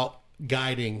about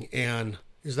guiding, and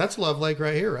that's Love Lake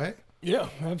right here, right? Yeah,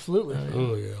 absolutely.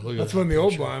 Oh yeah, look at That's that when the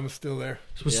old picture. blind was still there.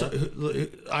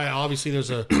 Obviously there's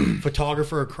a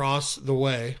photographer across the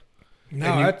way.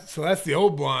 No, that's the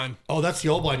old blind. Oh, that's the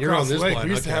old blind. You're Across on this the lake. blind.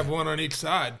 We used to Okay. have one on each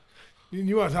side.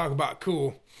 You want to talk about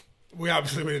cool? We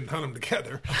didn't hunt them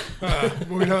together.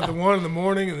 We'd hunt the one in the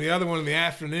morning and the other one in the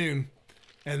afternoon.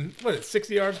 And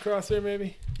 60 yards across there,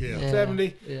 maybe? Yeah.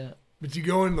 70. Yeah. But you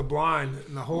go in the blind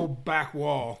and the whole back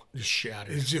wall Just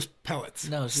shattered. is just pellets.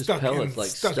 No, it's just stuck pellets in,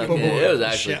 stuck in. the wood. It was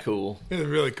actually Shit. cool. It was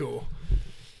really cool.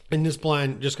 And this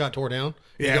blind just got tore down?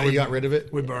 Yeah, You got rid of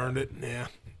it? We burned it. Yeah.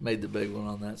 Made the big one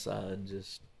on that side. And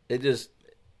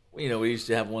we used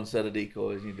to have one set of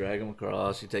decoys. And you drag them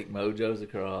across. You take MOJOs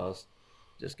across.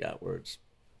 Just got where it's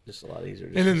just a lot easier.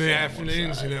 Just And in to the sit on one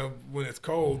afternoons, side. when it's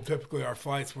cold, typically our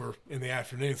flights were in the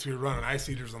afternoon, so we were running ice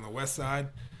eaters on the west side.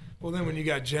 Well, then when you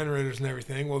got generators and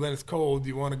everything, then it's cold.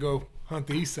 You want to go hunt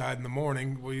the east side in the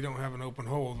morning. Well, you don't have an open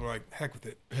hole. We're like, heck with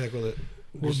it. Heck with it.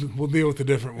 We'll deal with the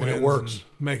different And winds. it works. And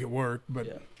make it work. But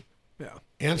yeah.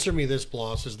 Answer me this,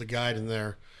 Bloss, as the guide in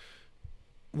there.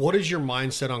 What is your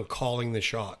mindset on calling the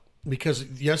shot?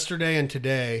 Because yesterday and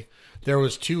today, there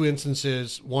was 2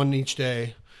 instances, one each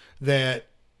day, that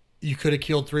you could have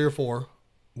killed 3 or 4,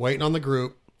 waiting on the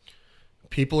group.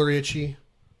 People are itchy.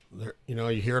 You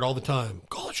hear it all the time.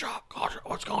 Call the shot. Call the shot.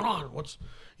 What's going on?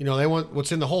 They want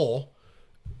what's in the hole.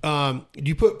 Do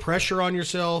you put pressure on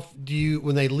yourself?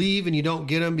 When they leave and you don't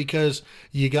get them because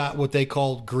you got what they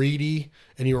called greedy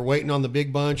and you were waiting on the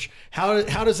big bunch? How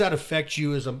does that affect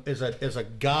you as a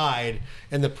guide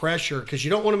and the pressure? Because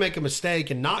you don't want to make a mistake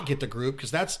and not get the group,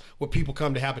 because that's what people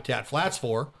come to Habitat Flats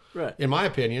for, Right. in my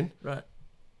opinion. Right.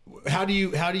 How do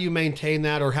you maintain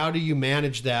that, or how do you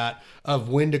manage that of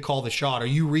when to call the shot? Are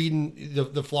you reading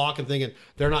the flock and thinking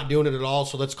they're not doing it at all,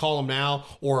 so let's call them now,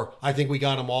 or I think we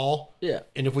got them all? Yeah.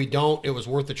 And if we don't, it was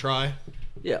worth a try.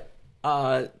 Yeah.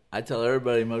 I tell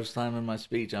everybody most of the time in my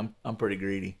speech, I'm pretty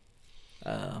greedy.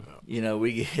 There's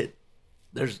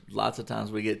lots of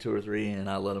times we get 2 or 3 and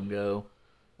I let them go.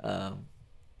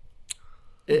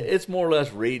 It's more or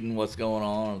less reading what's going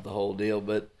on with the whole deal.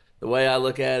 But the way I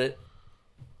look at it,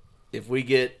 if we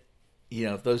get,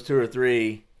 if those 2 or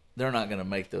 3, they're not going to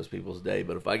make those people's day.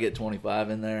 But if I get 25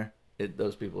 in there,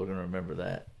 those people are going to remember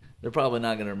that. They're probably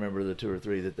not going to remember the 2 or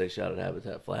 3 that they shot at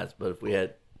Habitat Flats. But if we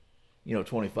had,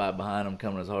 25 behind them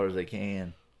coming as hard as they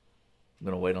can, I'm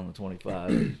going to wait on the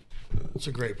 25. That's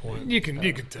a great point. You can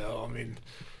tell.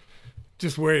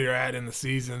 Just where you're at in the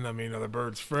season. Are the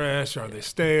birds fresh? Are they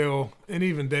stale? And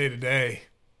even day to day,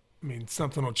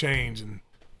 something will change and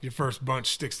your first bunch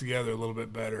sticks together a little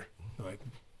bit better. You're like,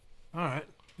 all right,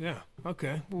 yeah,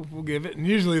 okay, we'll give it. And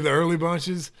usually the early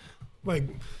bunches, like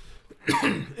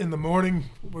in the morning,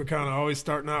 we're kind of always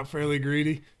starting out fairly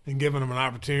greedy and giving them an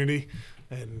opportunity.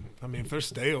 And if they're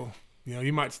stale,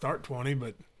 you might start 20,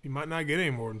 but you might not get any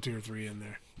more than 2 or 3 in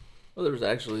there. Well, there was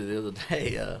actually the other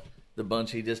day, the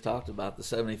bunch he just talked about, the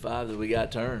 75 that we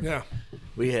got turned. Yeah.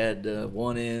 We had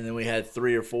 1 in, and we had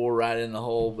 3 or 4 right in the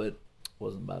hole, but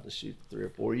wasn't about to shoot 3 or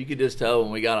 4. You could just tell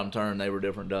when we got them turned, they were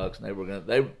different ducks,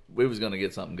 and we was going to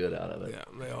get something good out of it. Yeah,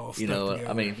 they all stuck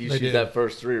together. If you They shoot did. that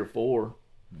first 3 or 4,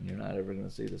 you're not ever going to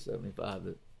see the 75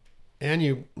 that. And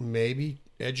you maybe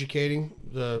educating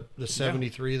the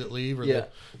 73 that leave, or Yeah.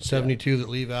 the 72 that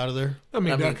leave out of there.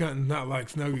 Duck hunting, not like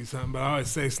snow goose hunting, but I always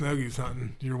say snow goose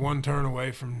hunting, you're 1 turn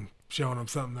away from showing them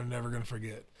something they're never going to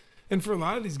forget. And for a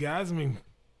lot of these guys,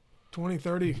 20,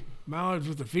 30 mallards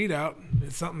with their feet out,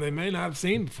 it's something they may not have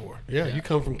seen before. Yeah, you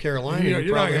come from Carolina, You're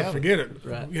not probably going to have forget it.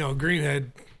 Right.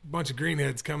 Greenhead, bunch of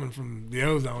greenheads coming from the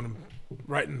ozone and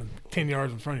right in the 10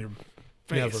 yards in front of your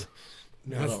face.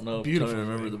 Never. I don't know if beautiful. Tony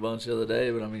remember the bunch the other day,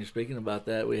 but speaking about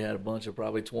that, we had a bunch of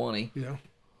probably 20. Yeah.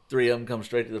 3 of them come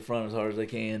straight to the front as hard as they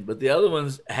can, but the other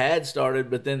ones had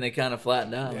started, but then they kind of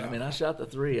flattened out. Yeah. I shot the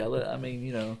 3.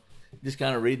 Just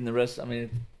kind of reading the rest. It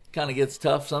kind of gets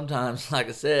tough sometimes. Like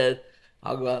I said,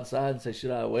 I'll go outside and say,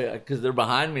 should I wait? Because they're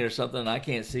behind me or something, and I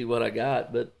can't see what I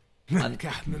got. But God,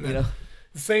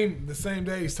 the same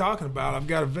day he's talking about, I've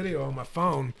got a video on my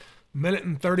phone, 1 minute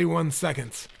and 31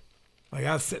 seconds. Like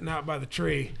I was sitting out by the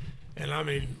tree, and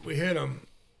we hit them,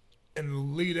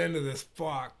 and lead into this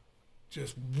flock,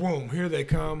 just boom, here they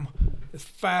come, as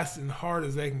fast and hard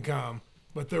as they can come.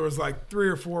 But there was like 3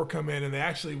 or 4 come in, and they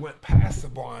actually went past the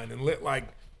blind and lit like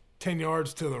 10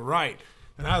 yards to the right.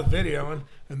 And I was videoing,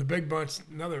 and the big bunch,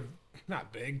 another,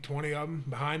 not big, 20 of them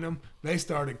behind them, they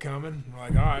started coming. We're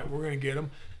like, all right, we're going to get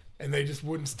them. And they just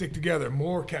wouldn't stick together.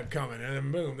 More kept coming. And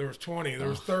then boom, there was 20, there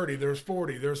was 30, there was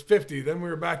 40, there was 50. Then we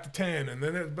were back to 10, and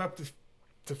then it was up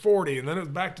to 40, and then it was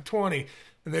back to 20.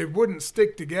 and they wouldn't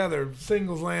stick together.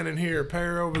 Singles landing here,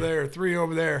 pair over there, 3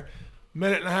 over there.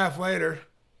 Minute and a half later,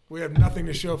 we had nothing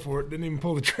to show for it. Didn't even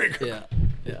pull the trigger. Yeah,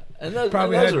 yeah. And those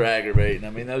are aggravating. I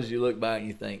mean, those you look back and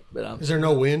you think, but is there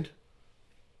no wind?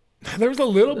 There was a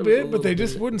little bit, but they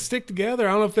just wouldn't stick together.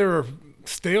 I don't know if they were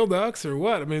stale ducks or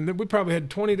what. I mean, we probably had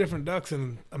 20 different ducks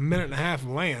in a minute and a half of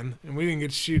land, and we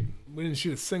didn't shoot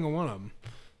a single one of them.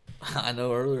 I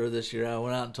know earlier this year I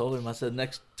went out and told him, I said,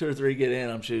 next 2 or 3 get in,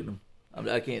 I'm shooting them.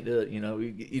 I can't do it. You know,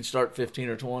 you'd start 15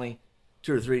 or 20,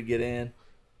 2 or 3 get in,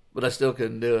 but I still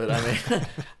couldn't do it. I mean,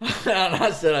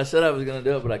 I said I was going to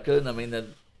do it, but I couldn't. I mean,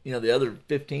 the other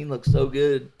 15 look so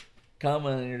good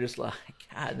coming, and you're just like,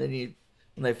 God. And then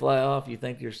when they fly off, you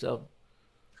think to yourself,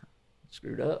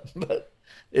 screwed up. But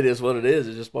it is what it is.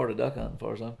 It's just part of duck hunting, as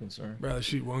far as I'm concerned. Rather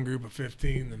shoot one group of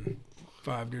 15 than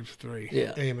 5 groups of 3.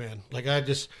 Yeah. Amen. Like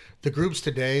the groups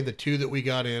today, the 2 that we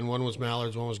got in, one was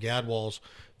mallards, one was gadwalls.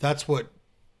 That's what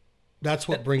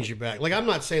brings you back. Like, I'm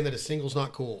not saying that a single's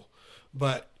not cool,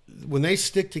 but when they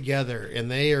stick together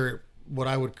and they are what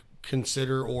I would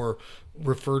consider or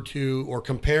refer to or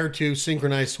compare to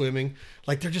synchronized swimming,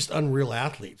 like, they're just unreal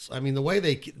athletes. I mean, the way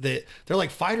they're like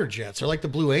fighter jets. They're like the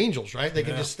Blue Angels, right? They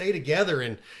can just stay together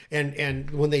and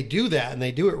when they do that and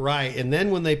they do it right, and then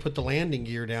when they put the landing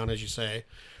gear down, as you say,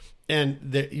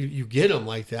 and you get them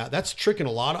like that, that's tricking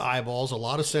a lot of eyeballs, a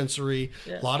lot of sensory,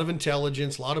 a lot of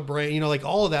intelligence, a lot of brain. You know, like,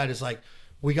 all of that is like,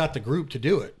 we got the group to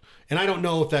do it. And I don't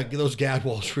know if those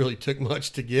gadwalls really took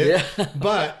much to get,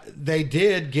 but they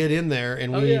did get in there,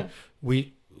 and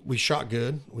we shot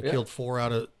good. We killed 4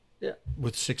 out of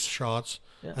with 6 shots.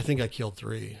 Yeah. I think I killed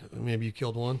 3. Maybe you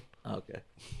killed 1. Okay.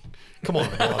 Come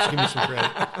on, boss, give me some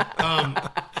credit.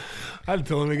 I'd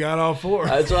tell him he got all 4.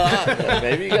 That's right.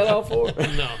 Maybe you got all 4.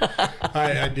 No,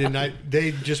 I didn't.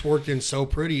 They just worked in so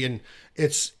pretty, and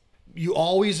you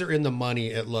always are in the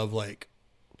money at Love Lake.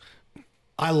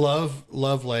 I love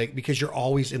Love Lake because you're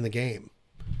always in the game.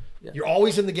 Yeah. You're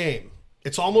always in the game.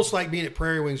 It's almost like being at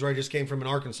Prairie Wings, where I just came from in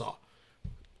Arkansas.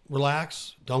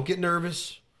 Relax. Don't get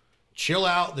nervous. Chill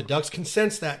out. The ducks can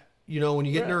sense that, when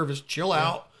you get nervous. Chill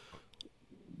out.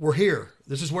 We're here.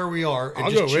 This is where we are. And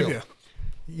I'll just go chill. with you.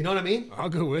 You know what I mean? I'll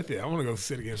go with you. I want to go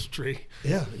sit against a tree.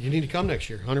 Yeah, you need to come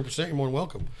next year. 100%. You're more than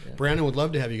welcome. Yeah. Brandon would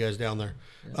love to have you guys down there.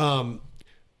 Yeah.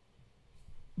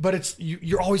 But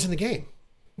you're always in the game.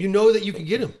 You know that you can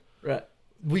get them. Right.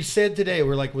 We said today,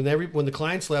 we're like, when the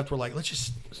clients left, we're like,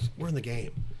 we're in the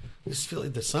game.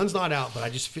 The sun's not out, but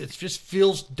it just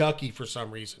feels ducky for some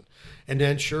reason. And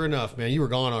then, sure enough, man, you were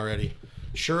gone already.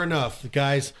 Sure enough, the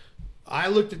guys, I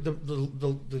looked at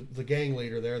the gang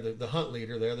leader there, the hunt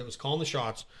leader there that was calling the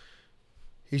shots.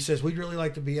 He says, we'd really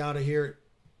like to be out of here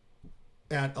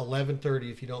at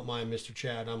 11:30, if you don't mind, Mr.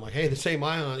 Chad. And I'm like, hey, this ain't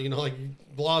my hunt,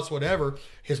 like Bloss, whatever.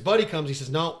 His buddy comes, he says,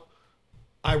 no,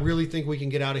 I really think we can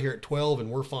get out of here at 12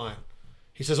 and we're fine.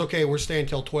 He says, okay, we're staying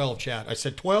till 12, Chad. I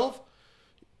said, 12?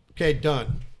 Okay,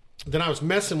 done. Then I was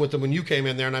messing with them when you came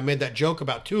in there, and I made that joke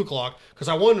about 2 o'clock because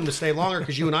I wanted them to stay longer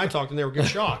because you and I talked and they were good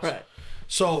shots. Right.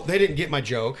 So they didn't get my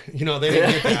joke. They didn't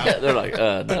get that. They're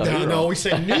like, no, we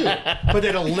said noon. But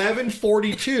at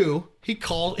 11:42,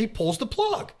 he pulls the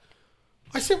plug.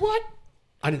 I said, what?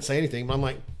 I didn't say anything, but I'm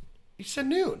like, he said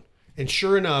noon. And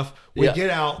sure enough, we get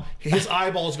out. His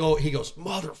eyeballs go. He goes,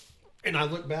 mother. And I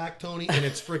look back, Tony, and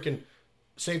it's freaking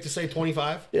safe to say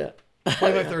 25. Yeah,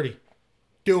 25-30,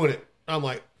 doing it. I'm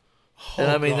like, oh,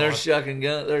 and I mean, God. They're shucking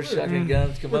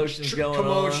guns. Commotion's going on.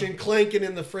 Commotion, clanking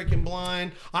in the freaking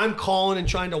blind. I'm calling and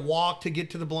trying to walk to get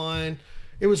to the blind.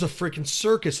 It was a freaking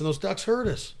circus, and those ducks hurt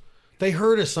us. They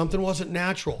hurt us. Something wasn't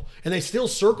natural, and they still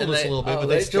circled us a little bit.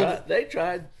 But they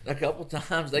tried a couple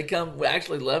times. We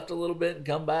actually left a little bit and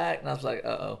come back, and I was like,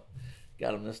 got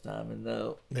them this time. And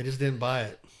no, they just didn't buy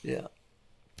it. Yeah,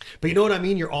 but you know what I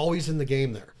mean. You're always in the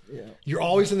game there. Yeah, you're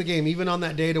always in the game, even on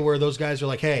that day to where those guys are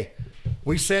like, "Hey,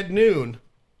 we said noon,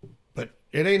 but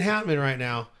it ain't happening right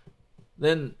now."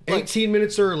 Then 18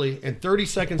 minutes early and 30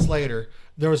 seconds later,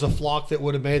 there was a flock that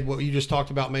would have made what you just talked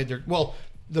about.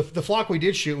 The flock we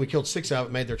did shoot, we killed 6 out of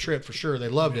it, made their trip for sure. They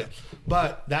loved it.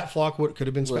 But that flock could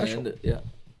have been special. Yeah.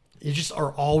 You just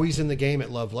are always in the game at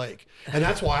Love Lake. And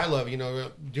that's why I love,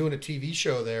 doing a TV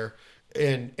show there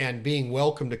and being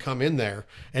welcome to come in there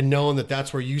and knowing that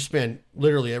that's where you spend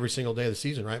literally every single day of the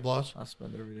season, right, Bloss? I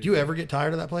spend every day. Do you ever get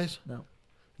tired of that place? No.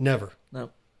 Never? No.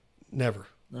 Never?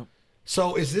 No.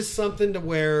 So is this something to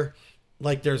where,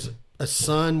 like, there's a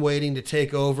son waiting to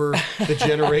take over the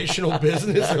generational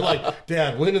business. They're like,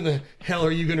 Dad, when in the hell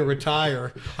are you going to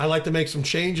retire? I like to make some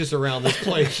changes around this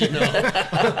place, I'm going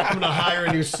to hire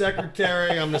a new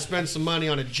secretary. I'm going to spend some money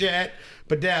on a jet.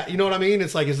 But Dad, you know what I mean?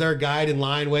 It's like, is there a guide in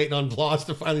line waiting on Bloss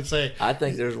to finally say? I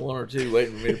think there's one or two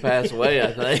waiting for me to pass away,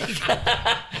 I think.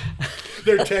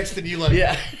 They're texting you like,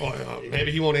 yeah. Oh,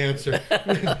 maybe he won't answer.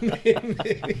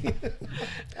 Maybe.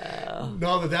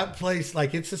 No, but that place,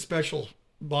 like, it's a special,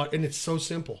 and it's so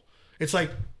simple. It's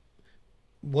like,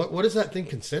 what is that thing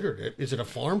considered? Is it a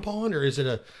farm pond or is it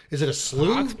a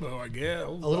slough? Oxbow, I guess. A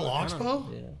little oxbow?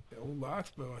 Yeah. Old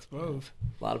oxbow, I suppose.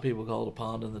 A lot of people call it a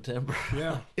pond in the timber.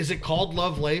 Yeah. Is it called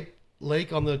Love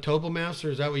Lake on the topo maps, or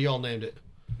is that what y'all named it?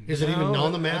 Is it even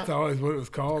on the map? That's always what it was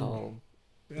called.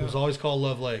 It was always called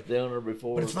Love Lake. The owner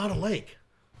before. But it's not a lake.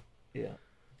 Yeah.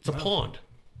 It's a pond.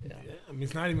 Yeah. Yeah, I mean,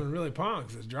 it's not even really pond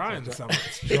because it's dry in the summer.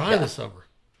 It's dry in the summer.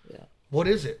 Yeah. What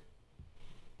is it?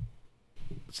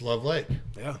 It's Love Lake.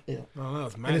 Yeah. Yeah. I don't know.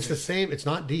 It's magic. And it's the same. It's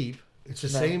not deep. It's the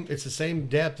same. It's the same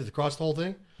depth across the whole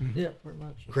thing. Yeah, pretty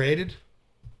much. Created.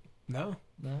 No.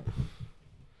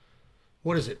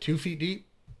 What is it? 2 feet deep.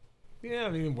 Yeah,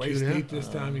 I mean, waist deep this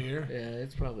time of year. Yeah,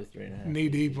 it's probably 3.5. Knee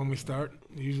deep when we start,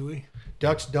 usually.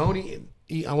 Ducks don't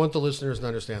eat. I want the listeners to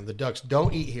understand. The ducks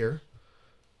don't eat here.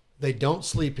 They don't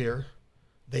sleep here.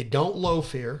 They don't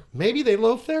loaf here. Maybe they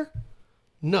loaf there.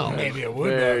 No. Maybe a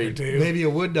wood duck or two. Maybe a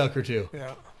wood duck or two.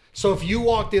 Yeah. So if you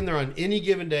walked in there on any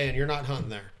given day and you're not hunting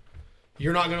there,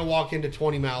 you're not going to walk into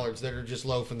 20 mallards that are just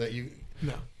loafing that you.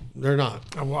 No. They're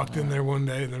not. I walked in there one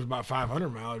day and there's about 500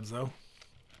 mallards, though.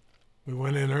 We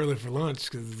went in early for lunch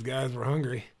because the guys were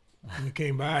hungry. And we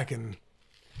came back and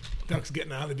ducks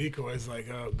getting out of the decoys like,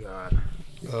 oh, God.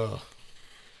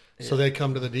 So they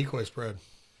come to the decoy spread.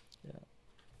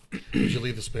 Yeah. Did you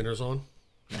leave the spinners on?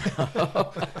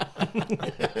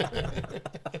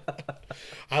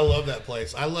 I love that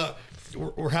place.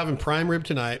 We're having prime rib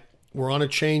tonight. We're on a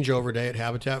changeover day at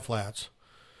Habitat Flats.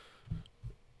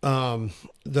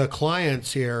 The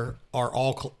clients here are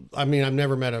all, I've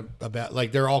never met a bad,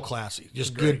 like they're all classy,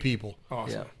 just good people.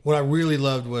 Awesome. Yeah. What I really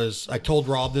loved was, I told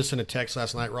Rob this in a text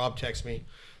last night. Rob texted me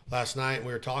last night and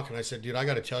we were talking. I said, dude, I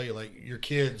got to tell you, like, your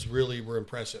kids really were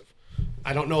impressive.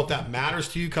 I don't know if that matters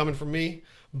to you coming from me,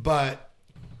 but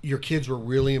your kids were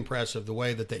really impressive. The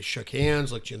way that they shook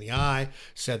hands, looked you in the eye,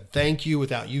 said thank you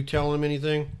without you telling them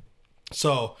anything.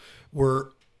 So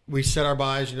we set our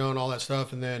buys, and all that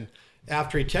stuff. And then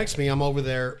after he texts me, I'm over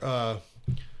there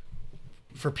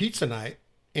for pizza night,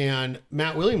 and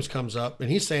Matt Williams comes up and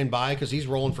he's saying bye because he's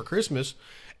rolling for Christmas.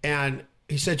 And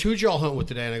he said, who'd y'all hunt with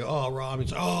today? And I go, oh, Rob.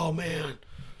 He's like, oh, man.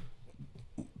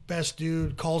 Best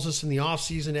dude, calls us in the off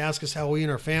season to ask us how we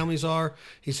and our families are.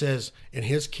 He says, and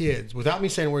his kids, without me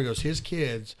saying where, he goes, his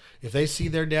kids, if they see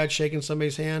their dad shaking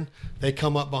somebody's hand, they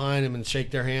come up behind him and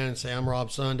shake their hand and say, I'm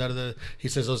Rob's son. Da, da, da. He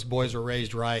says those boys were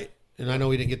raised right. And I know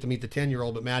we didn't get to meet the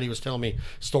 10-year-old, but Maddie was telling me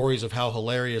stories of how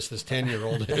hilarious this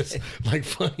 10-year-old is. Like,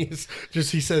 funny.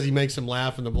 Just, he says he makes him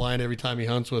laugh in the blind every time he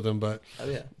hunts with him. But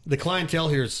the clientele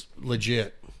here is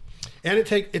legit. And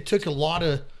it took a lot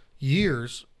of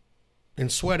years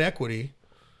and sweat equity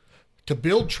to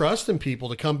build trust in people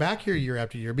to come back here year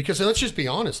after year. Because let's just be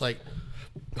honest, like,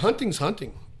 hunting's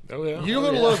hunting. Oh, yeah. You don't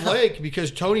go to Love Lake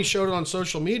because Tony showed it on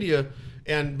social media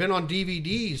and been on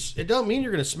DVDs. It doesn't mean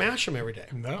you're going to smash them every day.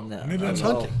 No. That's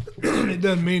hunting. It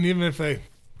doesn't mean even if they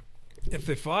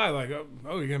fly, like,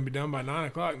 oh, you're going to be done by 9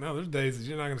 o'clock. No, there's days that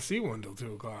you're not going to see one until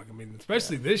 2 o'clock. I mean,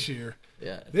 especially this year.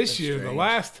 Yeah. This year,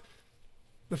 strange.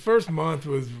 the first month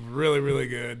was really, really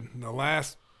good. And the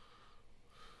last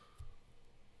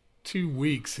 2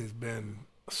 weeks has been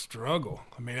a struggle.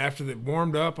 I mean, after they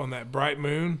warmed up on that bright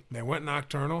moon, they went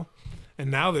nocturnal.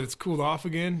 And now that it's cooled off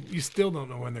again, you still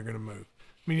don't know when they're going to move.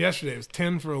 I mean, yesterday it was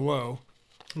 10 for a low,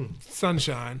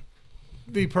 sunshine,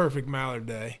 the perfect mallard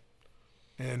day.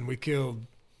 And we killed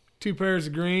 2 pairs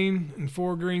of green and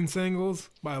 4 green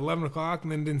singles by 11 o'clock,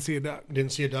 and then didn't see a duck.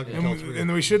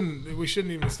 And we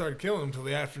shouldn't even start killing them until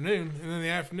the afternoon. And then in the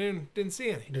afternoon, didn't see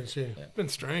any. Didn't see any. It's been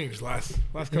strange last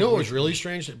couple You know what was weeks. really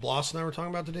strange that Bloss and I were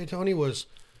talking about today, Tony, was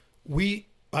I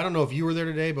don't know if you were there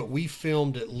today, but we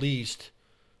filmed at least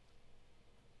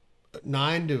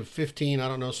 9 to 15, I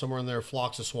don't know, somewhere in there,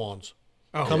 flocks of swans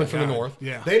coming from the north.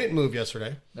 Yeah. They didn't move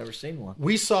yesterday. Never seen one.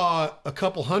 We saw a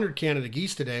couple hundred Canada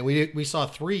geese today. We saw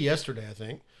 3 yesterday, I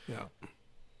think. Yeah.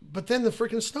 But then the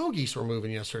freaking snow geese were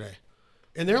moving yesterday.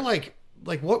 And they're like,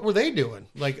 what were they doing?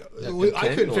 Like,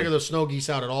 I couldn't figure those snow geese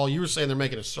out at all. You were saying they're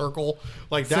making a circle.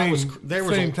 Like, that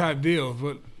same type deal.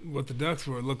 What the ducks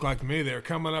were, it looked like to me. They were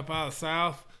coming up out of the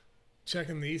south,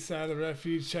 checking the east side of the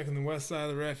refuge, checking the west side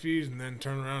of the refuge, and then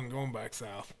turning around and going back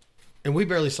south. And we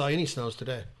barely saw any snows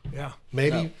today. Yeah.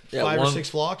 Maybe Yeah, 5 one- or 6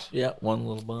 flocks. Yeah, one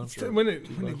little bunch.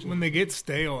 When they get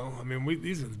stale, I mean,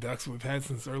 these are the ducks we've had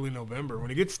since early November. When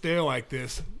it gets stale like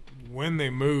this, when they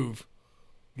move,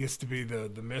 gets to be the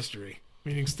mystery. I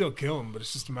mean, you can still kill them, but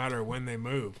it's just a matter of when they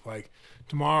move. Like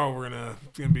tomorrow,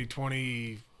 it's gonna be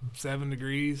 27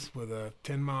 degrees with a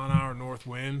 10-mile-an-hour north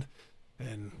wind,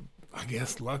 and I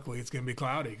guess luckily it's going to be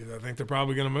cloudy because I think they're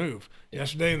probably going to move.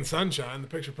 Yesterday in the sunshine, the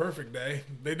picture perfect day,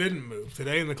 they didn't move.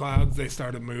 Today in the clouds, they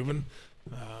started moving.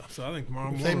 So I think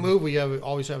tomorrow morning. If they move, we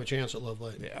always have a chance at Love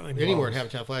Lake. Yeah, I think anywhere Bloss.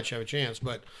 at Habitat Flats, you have a chance.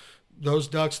 But those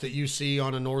ducks that you see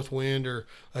on a north wind or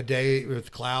a day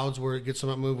with clouds where it gets them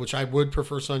up move, which I would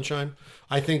prefer sunshine.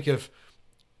 I think if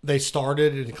they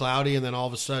started in cloudy and then all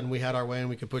of a sudden we had our way and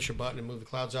we could push a button and move the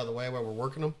clouds out of the way while we're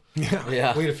working them,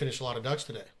 Yeah. we'd have finished a lot of ducks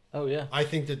today. Oh yeah. I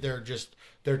think that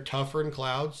they're tougher in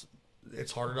clouds.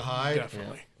 It's harder to hide.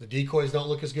 Definitely. The decoys don't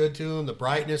look as good to them. The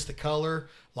brightness, the color.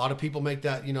 A lot of people make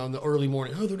that, in the early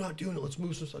morning. Oh, they're not doing it. Let's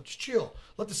move some stuff. Just chill.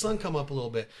 Let the sun come up a little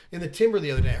bit. In the timber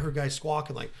the other day, I heard guys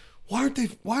squawking like, "Why aren't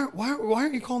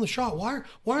you calling the shot? Why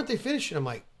aren't they finishing?" I'm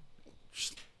like,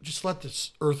 just let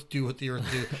this earth do what the earth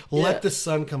do. Let the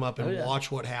sun come up and watch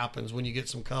what happens when you get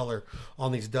some color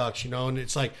on these ducks, And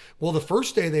it's like, well, the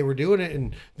first day they were doing it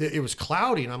and it was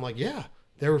cloudy, and I'm like, yeah,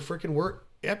 they were freaking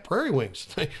at prairie wings.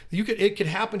 It could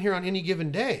happen here on any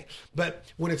given day. But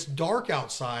when it's dark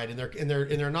outside and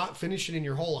they're not finishing in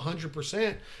your hole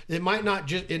 100%, it might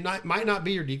not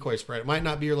be your decoy spread. It might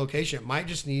not be your location. It might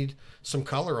just need some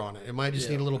color on it. It might just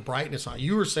need a little brightness on it.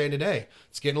 You were saying today,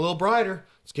 it's getting a little brighter.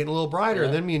 It's getting a little brighter.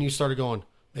 And then me and you started going,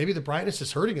 maybe the brightness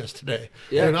is hurting us today.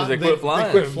 Yeah, because they quit flying.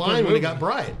 They quit flying when it got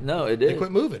bright. No, it did. They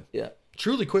quit moving. Yeah.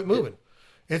 Truly quit moving.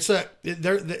 It's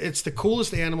the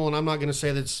coolest animal, and I'm not going to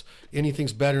say that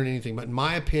anything's better than anything, but in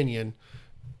my opinion,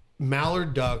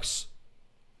 mallard ducks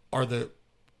are the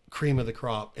cream of the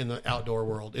crop in the outdoor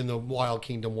world, in the wild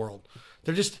kingdom world.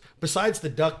 They're just, besides the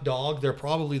duck dog, they're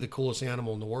probably the coolest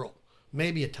animal in the world.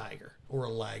 Maybe a tiger or a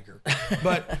liger,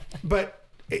 but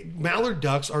mallard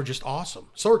ducks are just awesome.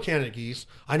 So are Canada geese.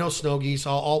 I know snow geese.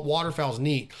 All waterfowl's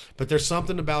neat, but there's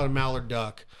something about a mallard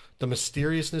duck, the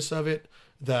mysteriousness of it,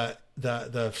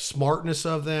 the smartness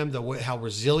of them, how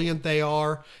resilient they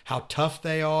are, how tough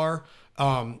they are.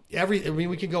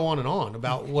 We can go on and on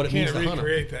about what it means to hunt them. Can't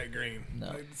recreate that green.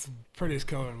 No. It's the prettiest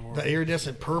color in the world. The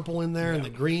iridescent purple in there and the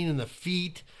green and the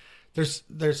feet.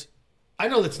 I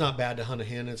know that's not bad to hunt a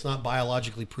hen. It's not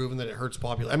biologically proven that it hurts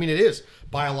population. I mean, it is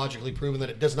biologically proven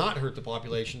that it does not hurt the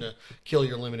population to kill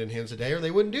your limit in hens a day, or they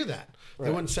wouldn't do that. Right.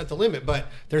 They wouldn't set the limit. But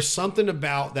there's something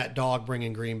about that dog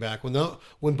bringing green back.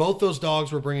 When both those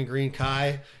dogs were bringing green,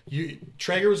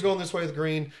 Traeger was going this way with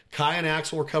green. Kai and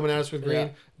Axel were coming at us with green.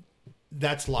 Yeah.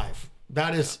 That's life.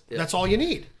 That's all you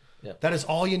need. Yeah. That is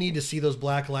all you need to see those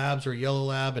black labs or yellow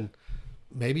lab and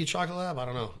maybe a chocolate lab. I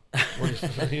don't know.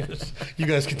 You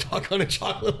guys can talk on a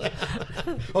chocolate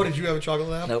lab. Oh, did you have a chocolate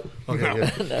lab? Nope. Okay,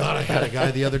 good. No. God, I had a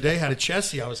guy the other day had a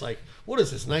Chessie. I was like, what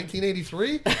is this,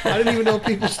 1983? I didn't even know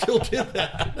people still did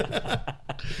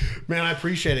that. Man, I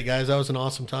appreciate it, guys. That was an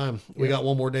awesome time. We got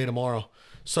one more day tomorrow.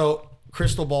 So,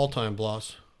 crystal ball time,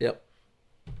 Bloss. Yep.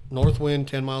 North wind,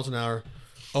 10 miles an hour.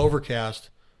 Overcast.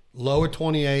 Low at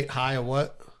 28. High at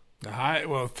what? The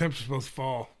temperature's supposed to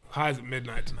fall. High's at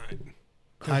midnight tonight.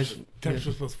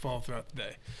 Temperature's supposed to fall throughout the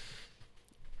day.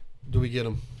 Do we get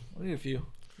them? We'll get a few.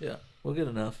 Yeah, we'll get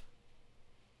enough.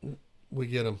 We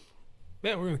get them.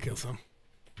 Yeah, we're going to kill some.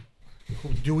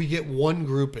 Do we get one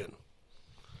group in?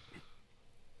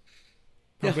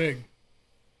 How big?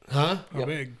 Huh? How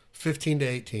big? 15 to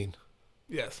 18.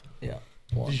 Yes. Yeah.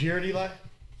 Did you hear it, Eli?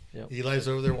 Yep. Eli's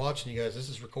over there watching you guys. This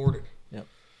is recorded. Yep.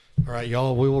 All right,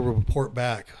 y'all. We will report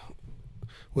back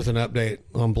with an update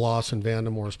on Bloss and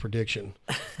Vandemore's prediction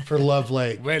for Love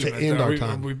Lake Wait a to minute, end our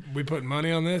time. We putting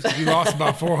money on this? You lost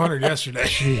about 400 yesterday.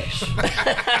 Jeez.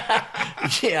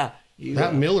 Yeah.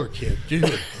 That Miller kid,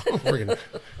 dude.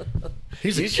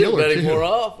 He's a killer, too. You should have bet him more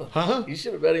often. Huh? You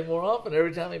should have bet him more often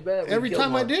every time he bet. Every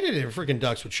time I did it, freaking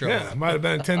ducks would show up. Yeah, it might have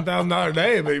been a $10,000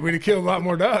 day, but we'd have killed a lot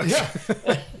more ducks.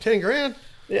 Yeah. 10 grand.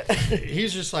 Yeah.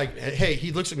 He's just like, hey,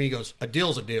 he looks at me, he goes, a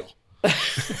deal's a deal.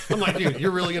 I'm like, dude,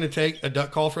 you're really going to take a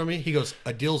duck call from me? He goes,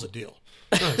 a deal's a deal.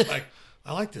 And I was like,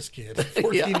 I like this kid.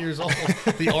 14 years old.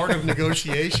 The art of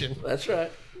negotiation. That's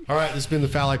right. All right, this has been the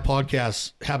Fowl Life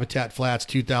Podcast, Habitat Flats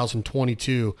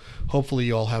 2022. Hopefully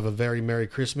you all have a very Merry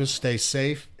Christmas. Stay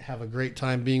safe. Have a great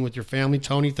time being with your family.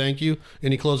 Tony, thank you.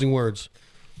 Any closing words?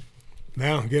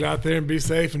 Now, get out there and be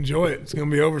safe. Enjoy it. It's going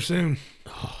to be over soon.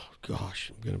 Oh,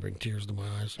 gosh. I'm going to bring tears to my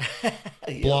eyes.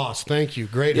 Bloss, thank you.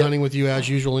 Great hunting with you as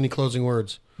usual. Any closing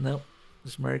words? Nope.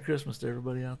 Just Merry Christmas to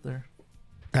everybody out there.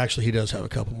 Actually, he does have a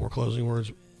couple more closing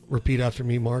words. Repeat after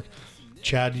me, Mark.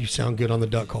 Chad, you sound good on the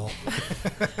duck call.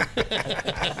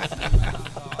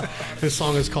 This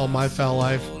song is called My Foul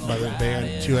Life by the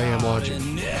band 2 AM Logic.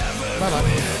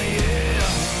 Bye-bye.